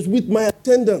the service with my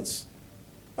attendance.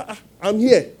 I'm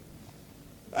here.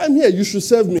 I'm here. You should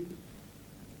serve me.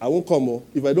 I won't come.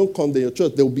 If I don't come, then your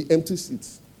church, there will be empty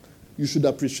seats. You should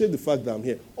appreciate the fact that I'm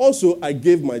here. Also, I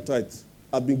gave my tithe.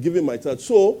 I've been giving my tithe.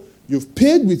 So, you've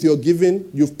paid with your giving.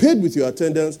 You've paid with your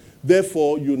attendance.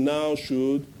 Therefore, you now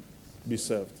should be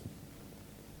served.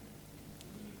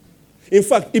 In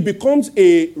fact, it becomes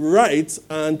a right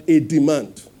and a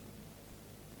demand.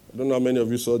 I don't know how many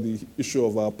of you saw the issue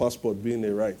of our passport being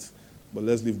a right, but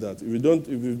let's leave that. If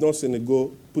you've not seen it,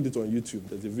 go put it on YouTube.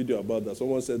 There's a video about that.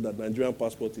 Someone said that Nigerian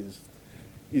passport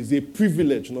is a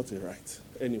privilege, not a right.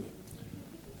 Anyway.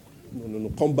 No.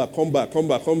 Come back.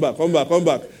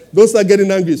 Don't start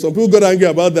getting angry. Some people got angry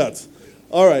about that.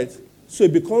 All right. So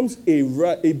it becomes a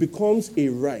right. It becomes a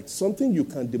right, something you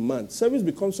can demand. Service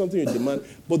becomes something you demand,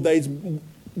 but there is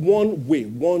one way.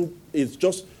 One is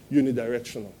just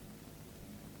unidirectional.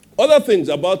 Other things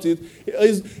about it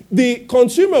is the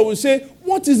consumer will say,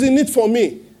 what is in it for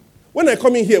me? When I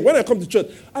come in here, when I come to church,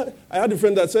 I had a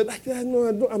friend that said,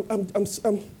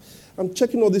 I'm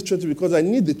checking all these churches because I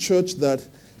need the church that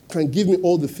can give me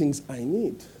all the things I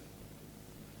need.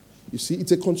 You see,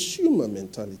 it's a consumer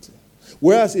mentality.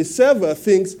 Whereas a server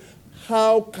thinks,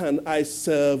 how can I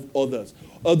serve others?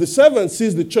 Or the servant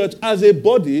sees the church as a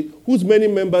body whose many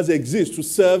members exist to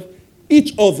serve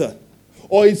each other.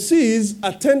 Or he sees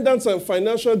attendance and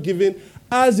financial giving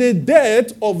as a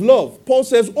debt of love. Paul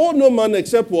says, owe no man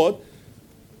except what?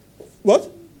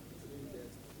 What?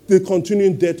 The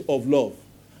continuing debt of love.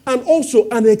 And also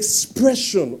an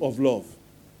expression of love.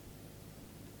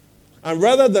 And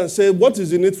rather than say, what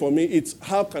is in it for me, it's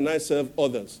how can I serve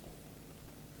others?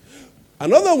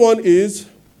 Another one is,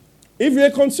 if you're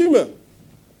a consumer,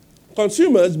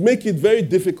 consumers make it very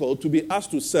difficult to be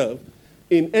asked to serve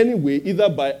in any way, either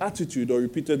by attitude or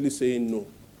repeatedly saying no.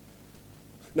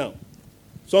 Now,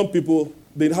 some people,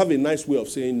 they have a nice way of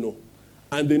saying no,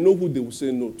 and they know who they will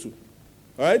say no to.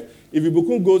 All right? If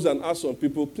Ibukun goes and asks some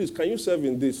people, please, can you serve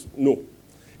in this? No.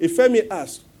 If Femi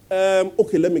asks,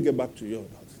 okay, let me get back to you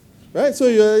about it. Right? So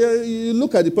you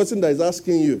look at the person that is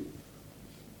asking you.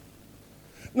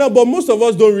 Now, but most of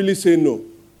us don't really say no.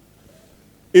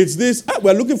 It's this,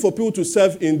 we're looking for people to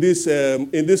serve in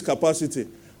this capacity.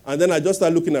 And then I just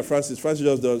start looking at Francis. Francis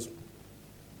just does.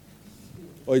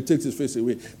 Or he takes his face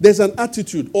away. There's an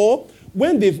attitude. Or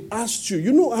when they've asked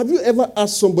you, have you ever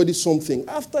asked somebody something?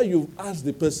 After you've asked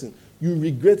the person, you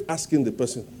regret asking the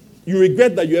person. You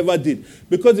regret that you ever did.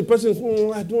 Because the person is,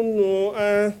 I don't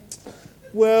know.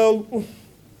 Well,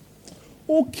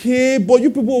 okay, but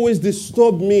you people always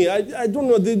disturb me. I don't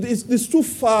know. It's too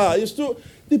far. It's too...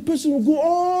 The person will go,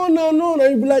 oh, no.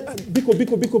 And you'll be like,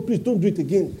 Biko, please, don't do it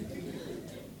again.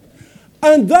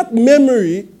 And that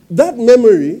memory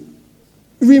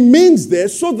remains there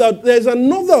so that there's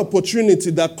another opportunity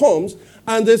that comes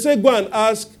and they say, go and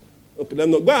ask, okay, go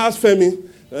and ask Femi.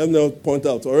 Let me not point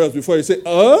out, or else before you say, if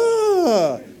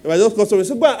I just call someone,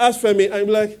 say, go and ask Femi, and you'll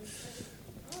be like,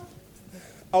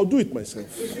 I'll do it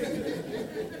myself.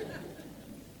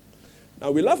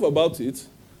 And we laugh about it.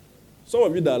 Some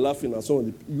of you that are laughing at some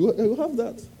of you have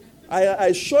that.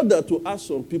 I shudder to ask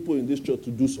some people in this church to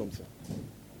do something.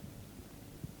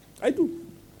 I do.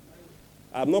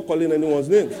 I'm not calling anyone's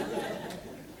name.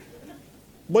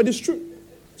 But it's true.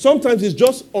 Sometimes it's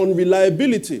just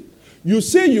unreliability. You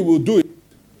say you will do it.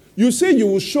 You say you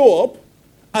will show up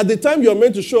at the time you're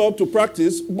meant to show up to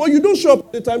practice, but you don't show up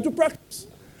at the time to practice.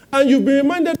 And you'll be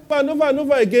reminded over and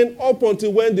over again up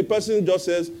until when the person just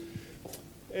says,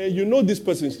 this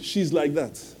person, she's like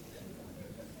that.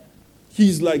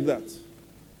 He's like that.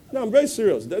 No, I'm very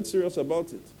serious, dead serious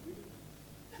about it.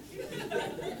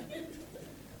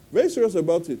 Very serious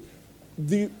about it.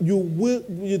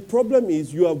 The problem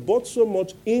is you have bought so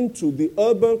much into the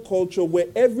urban culture where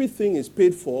everything is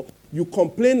paid for. You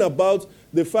complain about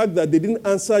the fact that they didn't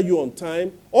answer you on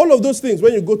time. All of those things,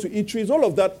 when you go to eateries, all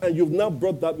of that, and you've now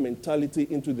brought that mentality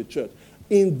into the church.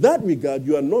 In that regard,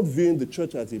 you are not viewing the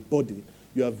church as a body.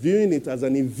 You are viewing it as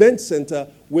an event center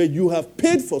where you have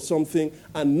paid for something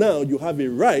and now you have a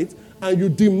right and you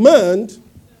demand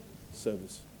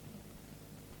service.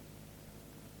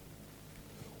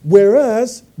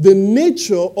 Whereas the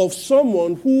nature of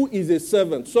someone who is a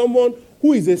servant, someone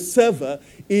who is a server,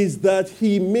 is that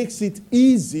he makes it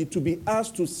easy to be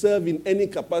asked to serve in any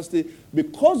capacity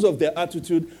because of their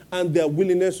attitude and their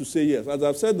willingness to say yes. As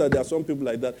I've said that there are some people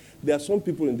like that. There are some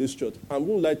people in this church. I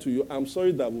won't lie to you. I'm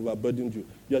sorry that we've burdened you.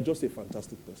 You are just a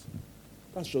fantastic person.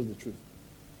 That's just the truth.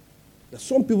 There are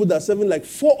some people that are serving like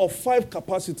 4 or 5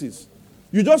 capacities.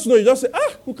 You just say,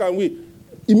 who can we?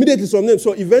 Immediately some names.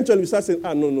 So eventually we start saying,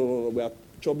 no, we are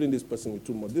troubling this person with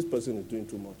too much. This person is doing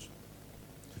too much.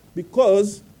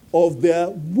 Because of their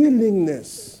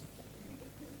willingness.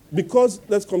 Because,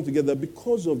 let's come together,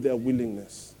 because of their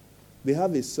willingness. They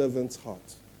have a servant's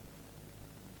heart.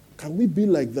 Can we be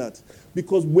like that?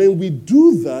 Because when we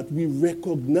do that, we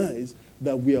recognize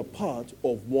that we are part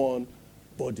of one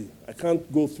body. I can't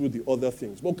go through the other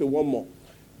things. Okay, one more.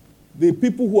 The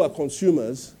people who are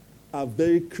consumers are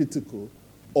very critical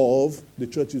of the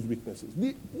church's weaknesses.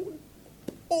 They're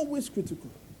always critical.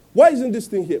 Why isn't this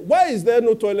thing here? Why is there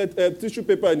no toilet tissue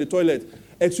paper in the toilet?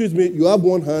 Excuse me, you have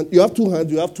one hand, you have 2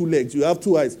 hands, you have 2 legs, you have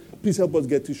 2 eyes. Please help us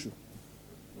get tissue.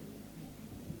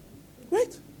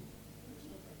 Right?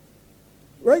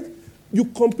 Right? You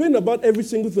complain about every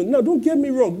single thing. Now, don't get me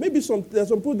wrong. Maybe there are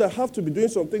some people that have to be doing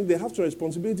something, they have some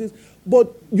responsibilities,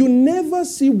 but you never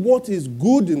see what is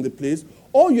good in the place.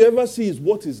 All you ever see is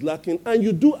what is lacking, and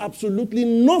you do absolutely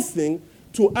nothing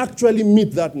to actually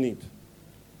meet that need.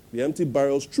 The empty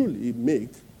barrels truly make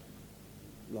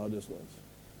loudest noise.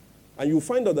 And you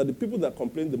find out that the people that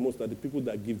complain the most are the people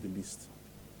that give the least.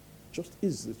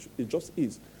 It just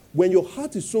is. When your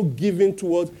heart is so given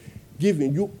towards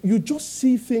giving, you just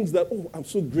see things that, oh, I'm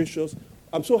so gracious.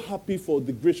 I'm so happy for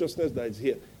the graciousness that is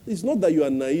here. It's not that you are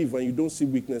naive and you don't see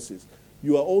weaknesses.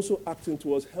 You are also acting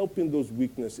towards helping those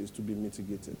weaknesses to be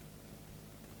mitigated.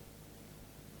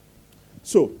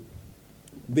 So,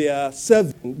 they are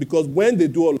serving because when they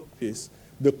do all of this,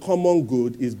 the common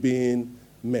good is being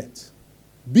met.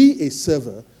 Be a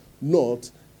server,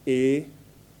 not a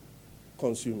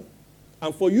consumer.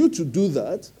 And for you to do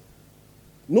that,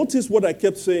 notice what I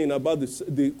kept saying about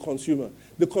the consumer.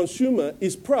 The consumer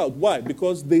is proud. Why?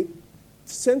 Because the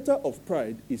center of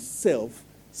pride is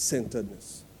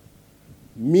self-centeredness.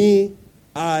 Me,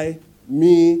 I,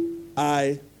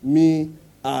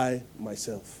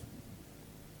 myself.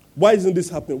 Why isn't this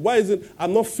happening? Why isn't,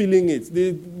 I'm not feeling it.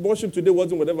 The worship today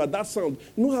wasn't whatever. That sound,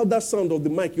 you know how that sound of the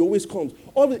mic, it always comes.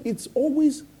 It's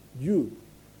always you.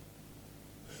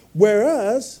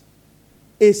 Whereas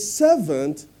a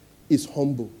servant is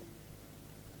humble.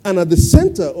 And at the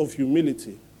center of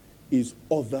humility is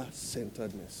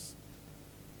other-centeredness.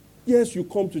 Yes, you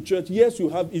come to church. Yes, you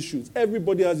have issues.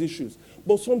 Everybody has issues.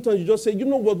 But sometimes you just say, you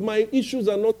know what, my issues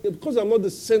are not, because I'm not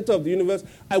the center of the universe,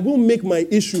 I will make my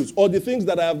issues or the things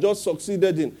that I have just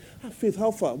succeeded in. Faith,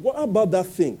 how far? What about that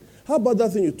thing? How about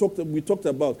that thing we talked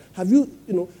about? Have you,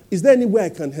 is there any way I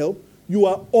can help? You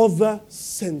are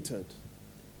other-centered.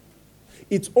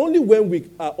 It's only when we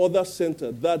are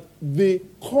other-centered that the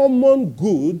common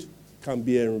good can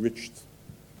be enriched.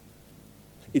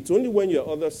 It's only when you're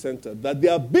other-centered that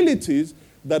the abilities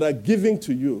that are given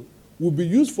to you will be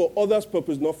used for others'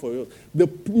 purpose, not for yours. The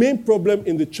main problem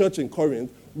in the church in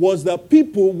Corinth was that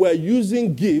people were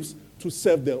using gifts to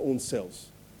serve their own selves.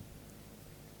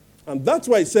 And that's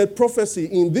why it said prophecy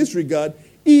in this regard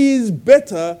is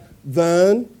better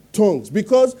than tongues.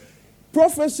 Because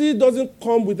prophecy doesn't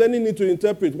come with any need to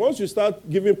interpret. Once you start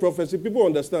giving prophecy, people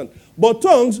understand. But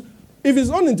tongues, if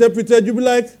it's uninterpreted, you'll be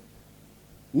like,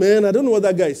 man, I don't know what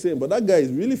that guy is saying, but that guy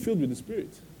is really filled with the Spirit.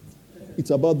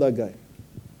 It's about that guy.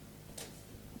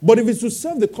 But if it's to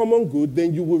serve the common good,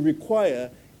 then you will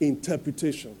require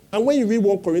interpretation. And when you read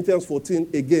 1 Corinthians 14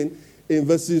 again, in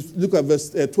verses, look at verse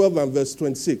 12 and verse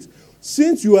 26.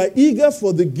 Since you are eager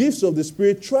for the gifts of the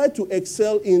Spirit, try to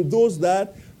excel in those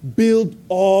that build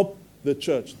up the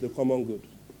church, the common good.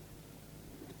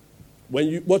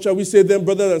 What shall we say then,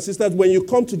 brothers and sisters? When you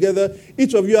come together,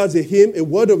 each of you has a hymn, a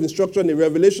word of instruction, a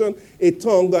revelation, a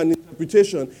tongue, and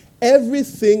interpretation.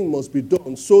 Everything must be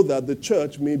done so that the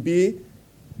church may be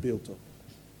built up.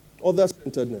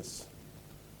 Other-centeredness.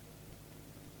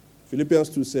 Philippians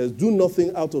 2 says, do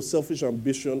nothing out of selfish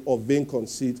ambition or vain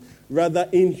conceit. Rather,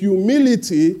 in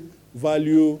humility,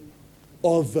 value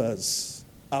others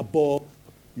above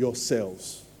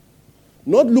yourselves.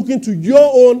 Not looking to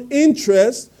your own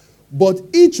interest, but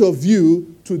each of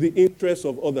you to the interest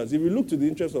of others. If you look to the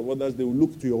interest of others, they will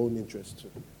look to your own interest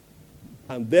too.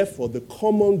 And therefore, the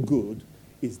common good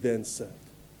is then served.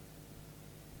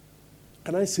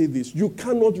 Can I say this? You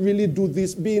cannot really do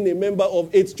this being a member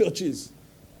of 8 churches.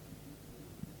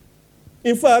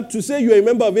 In fact, to say you're a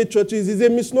member of 8 churches is a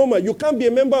misnomer. You can't be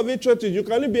a member of 8 churches. You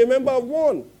can only be a member of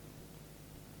 1.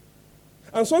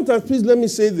 And sometimes, please let me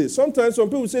say this. Sometimes some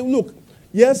people say, look,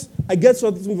 yes, I get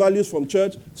certain values from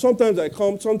church. Sometimes I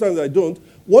come, sometimes I don't.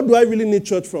 What do I really need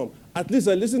church from? At least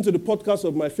I listen to the podcast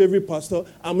of my favorite pastor.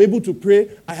 I'm able to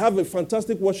pray. I have a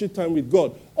fantastic worship time with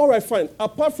God. All right, fine.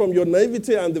 Apart from your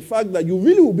naivety and the fact that you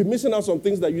really will be missing out on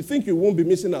things that you think you won't be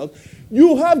missing out,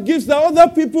 you have gifts that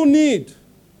other people need.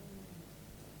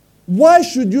 Why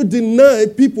should you deny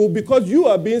people because you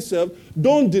are being served?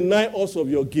 Don't deny us of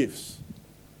your gifts.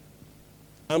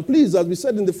 And please, as we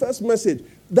said in the first message,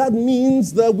 that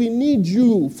means that we need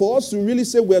you. For us to really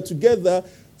say we're together,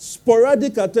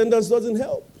 sporadic attendance doesn't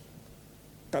help.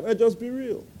 Can I just be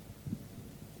real?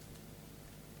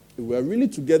 If we're really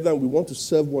together and we want to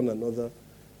serve one another,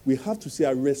 we have to see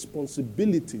our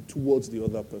responsibility towards the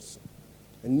other person.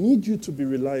 I need you to be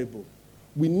reliable.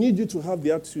 We need you to have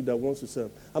the attitude that wants to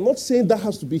serve. I'm not saying that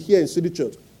has to be here in City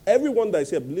Church. Everyone that is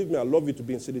here, believe me, I love you to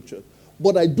be in City Church.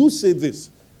 But I do say this.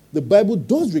 The Bible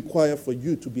does require for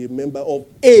you to be a member of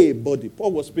a body.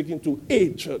 Paul was speaking to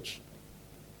a church.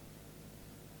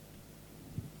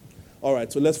 All right,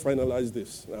 so let's finalize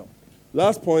this now.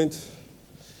 Last point,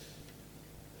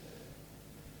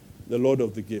 the Lord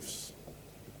of the gifts.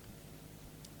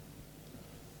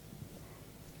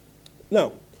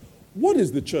 Now, what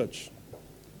is the church?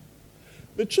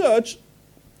 The church,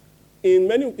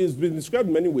 is been described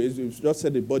in many ways. You've just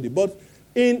said a body. But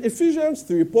In Ephesians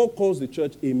 3, Paul calls the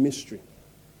church a mystery.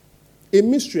 A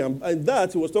mystery. And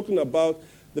that he was talking about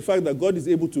the fact that God is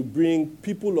able to bring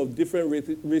people of different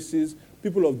races,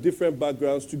 people of different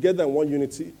backgrounds together in one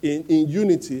unity, in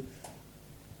unity.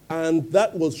 And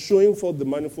that was showing forth the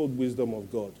manifold wisdom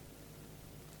of God.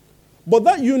 But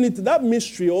that unity, that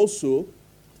mystery also,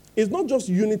 is not just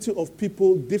unity of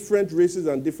people, different races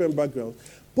and different backgrounds,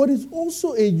 but it's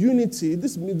also a unity. The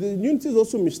unity is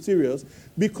also mysterious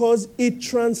because it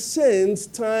transcends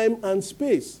time and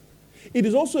space. It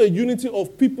is also a unity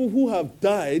of people who have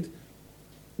died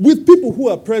with people who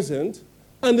are present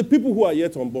and the people who are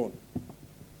yet unborn.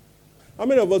 How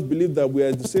many of us believe that we are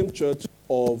in the same church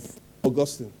of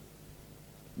Augustine?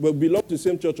 We belong to the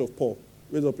same church of Paul?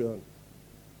 Raise up your hand.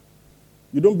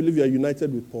 You don't believe you are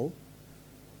united with Paul?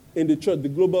 In the church, the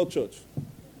global church.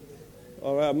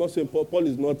 All right, I'm not saying Paul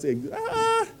is not.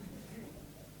 You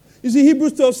see,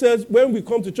 Hebrews 12 says when we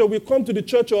come to church, we come to the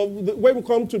church of, when we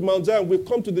come to Mount Zion, we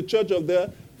come to the church of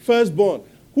the firstborn,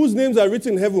 whose names are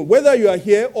written in heaven. Whether you are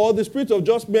here or the spirit of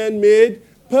just men made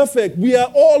perfect, we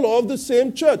are all of the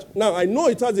same church. Now, I know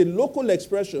it has a local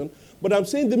expression, but I'm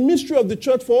saying the mystery of the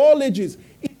church for all ages,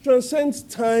 it transcends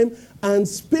time and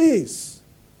space.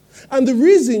 And the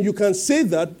reason you can say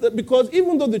that, because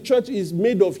even though the church is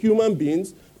made of human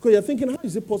beings, because you're thinking, how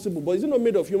is it possible? But is it not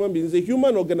made of human beings? It's a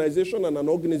human organization and an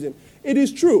organism. It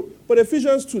is true. But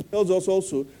Ephesians 2 tells us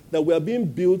also that we are being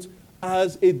built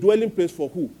as a dwelling place for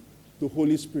who? The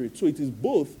Holy Spirit. So it is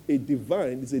both a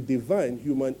divine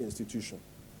human institution.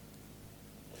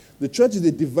 The church is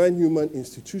a divine human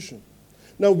institution.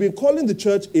 Now, we've been calling the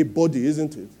church a body,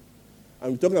 isn't it?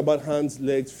 And we're talking about hands,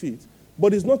 legs, feet.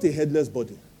 But it's not a headless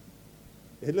body.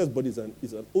 A headless body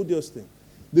is an odious thing.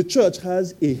 The church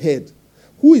has a head.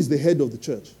 Who is the head of the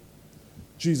church?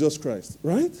 Jesus Christ,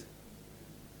 right?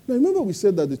 Now, remember we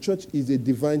said that the church is a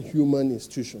divine human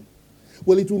institution.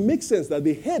 Well, it will make sense that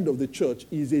the head of the church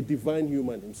is a divine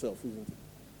human himself, isn't it?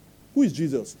 Who is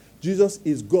Jesus? Jesus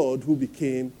is God who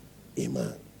became a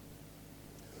man.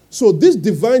 So this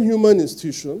divine human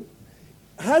institution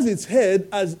has its head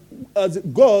as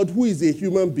God who is a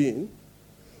human being.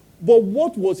 But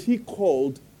what was he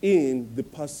called in the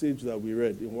passage that we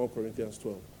read in 1 Corinthians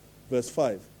 12? Verse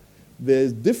 5.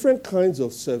 There's different kinds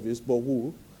of service, but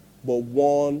who? But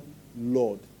one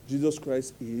Lord. Jesus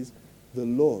Christ is the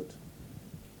Lord.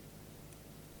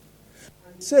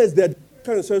 It says that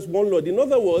kind of service, one Lord. In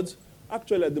other words,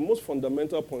 actually at the most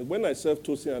fundamental point, when I serve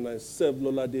Tosin and I serve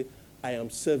Lolade, I am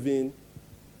serving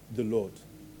the Lord.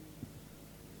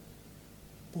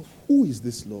 But who is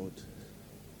this Lord?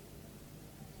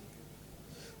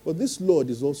 Well, this Lord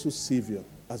is also Savior,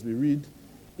 as we read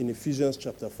in Ephesians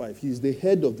chapter 5. He is the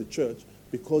head of the church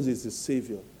because he's the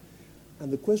Savior.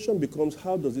 And the question becomes,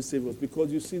 how does he save us?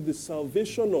 Because you see, the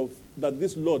salvation that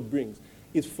this Lord brings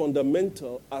is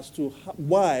fundamental as to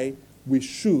why we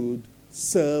should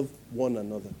serve one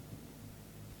another.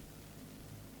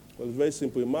 Well, it's very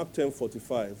simple. In Mark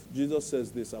 10:45, Jesus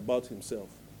says this about himself.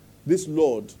 This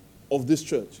Lord of this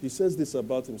church, he says this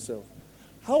about himself.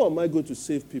 How am I going to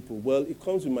save people? Well, it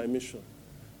comes with my mission.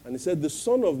 And he said, the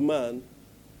Son of Man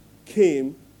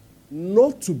came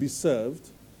not to be served,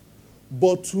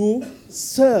 but to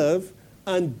serve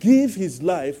and give his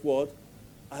life, what?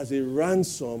 As a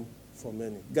ransom for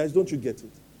many. Guys, don't you get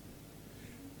it?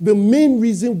 The main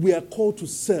reason we are called to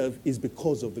serve is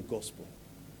because of the gospel.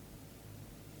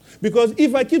 Because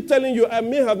if I keep telling you, I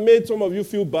may have made some of you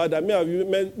feel bad, I may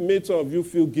have made some of you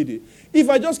feel giddy. If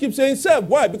I just keep saying serve,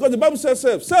 why? Because the Bible says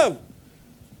serve. Serve.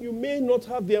 You may not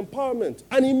have the empowerment,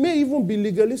 and it may even be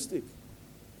legalistic.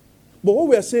 But what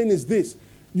we are saying is this.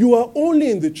 You are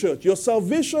only in the church. Your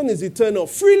salvation is eternal,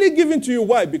 freely given to you.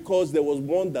 Why? Because there was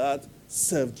one that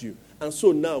served you. And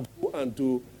so now go and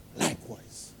do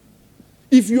likewise.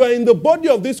 If you are in the body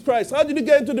of this Christ, how did you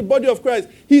get into the body of Christ?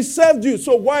 He served you.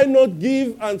 So why not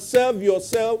give and serve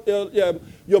yourself,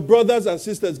 your brothers and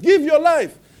sisters? Give your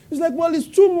life. It's like, well, it's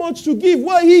too much to give.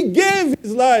 Well, he gave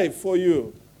his life for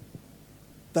you.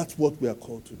 That's what we are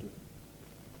called to do.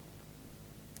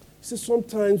 He says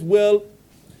sometimes, well,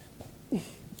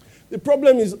 the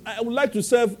problem is I like to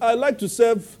serve, I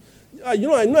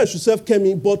know I should serve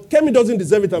Kemi, but Kemi doesn't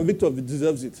deserve it and Victor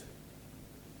deserves it.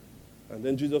 And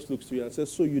then Jesus looks to you and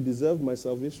says, so you deserve my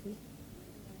salvation?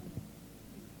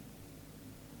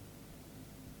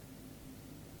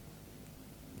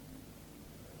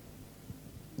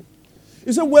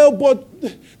 He said, well, but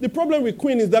the problem with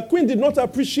Queen is that Queen did not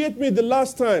appreciate me the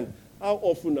last time. How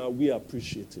often are we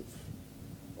appreciative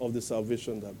of the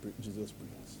salvation that Jesus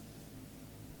brings?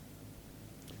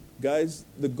 Guys,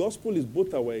 the gospel is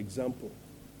both our example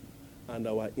and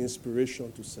our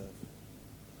inspiration to serve.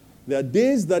 There are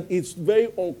days that it's very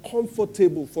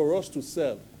uncomfortable for us to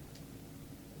serve.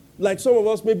 Like some of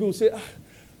us maybe will say,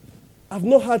 I've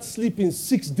not had sleep in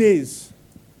 6 days.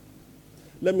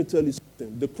 Let me tell you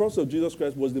something. The cross of Jesus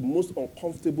Christ was the most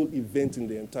uncomfortable event in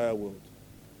the entire world.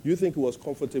 You think it was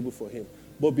comfortable for him.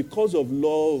 But because of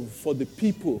love for the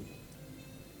people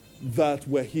that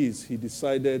were his, he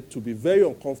decided to be very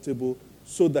uncomfortable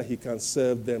so that he can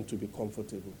serve them to be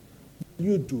comfortable.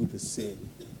 You do the same.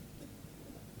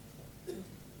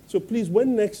 So please,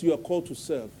 when next you are called to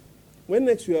serve, when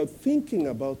next you are thinking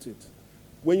about it,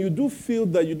 when you do feel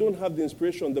that you don't have the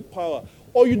inspiration, the power,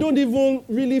 or you don't even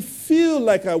really feel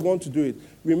like I want to do it,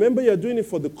 remember you're doing it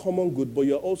for the common good, but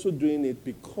you're also doing it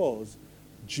because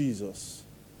Jesus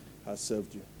has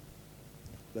served you.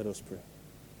 Let us pray.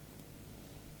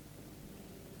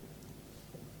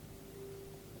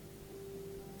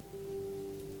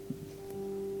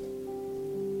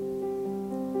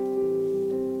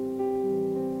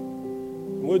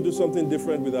 We'll do something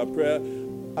different with our prayer.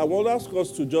 I want to ask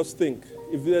us to just think,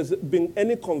 if there's been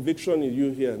any conviction in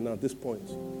you here now at this point,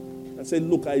 and say,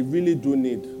 look, I really do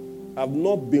need. I've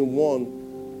not been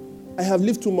one. I have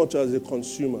lived too much as a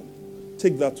consumer.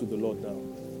 Take that to the Lord now.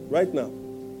 Right now.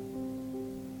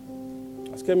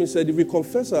 As Kemi said, if we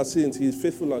confess our sins, he is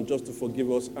faithful and just to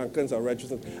forgive us and cleanse our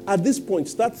righteousness. At this point,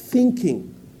 start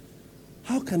thinking,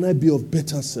 how can I be of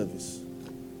better service?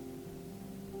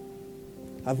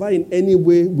 Have I in any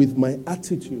way with my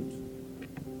attitude?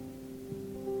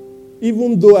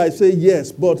 Even though I say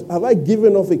yes, but have I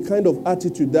given off a kind of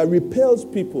attitude that repels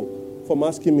people from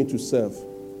asking me to serve?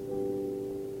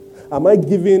 Am I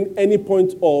giving any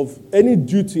point of any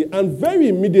duty and very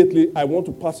immediately I want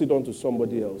to pass it on to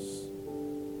somebody else?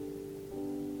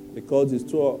 Because I'm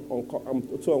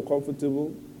too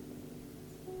uncomfortable?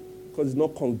 Because it's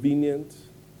not convenient?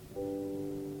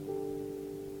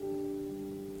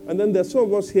 And then there's some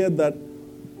of us here that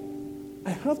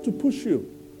I have to push you.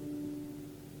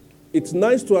 It's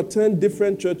nice to attend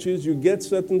different churches. You get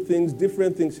certain things,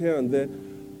 different things here and there.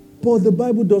 But the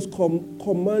Bible does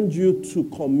command you to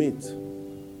commit.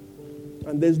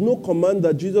 And there's no command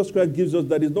that Jesus Christ gives us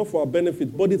that is not for our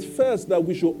benefit. But it's first that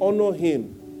we should honor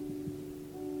him.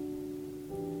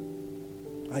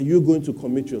 Are you going to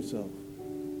commit yourself?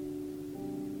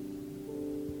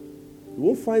 You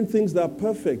won't find things that are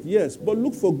perfect, yes, but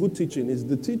look for good teaching. Is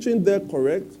the teaching there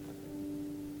correct?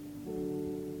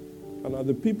 And are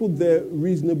the people there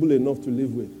reasonable enough to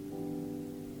live with?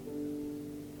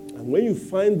 And when you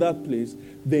find that place,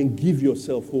 then give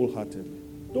yourself wholeheartedly.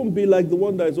 Don't be like the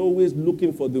one that is always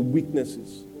looking for the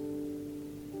weaknesses.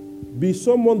 Be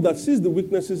someone that sees the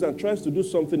weaknesses and tries to do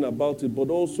something about it, but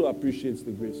also appreciates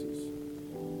the graces.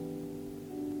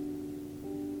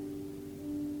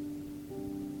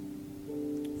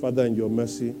 Father, in your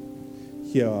mercy,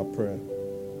 hear our prayer.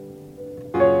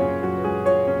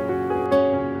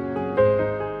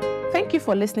 Thank you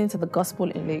for listening to the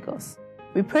Gospel in Lagos.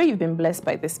 We pray you've been blessed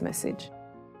by this message.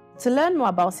 To learn more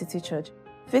about City Church,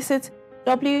 visit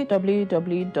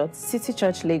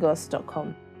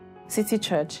www.citychurchlagos.com. City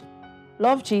Church.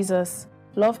 Love Jesus,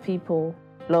 love people,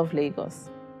 love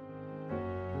Lagos.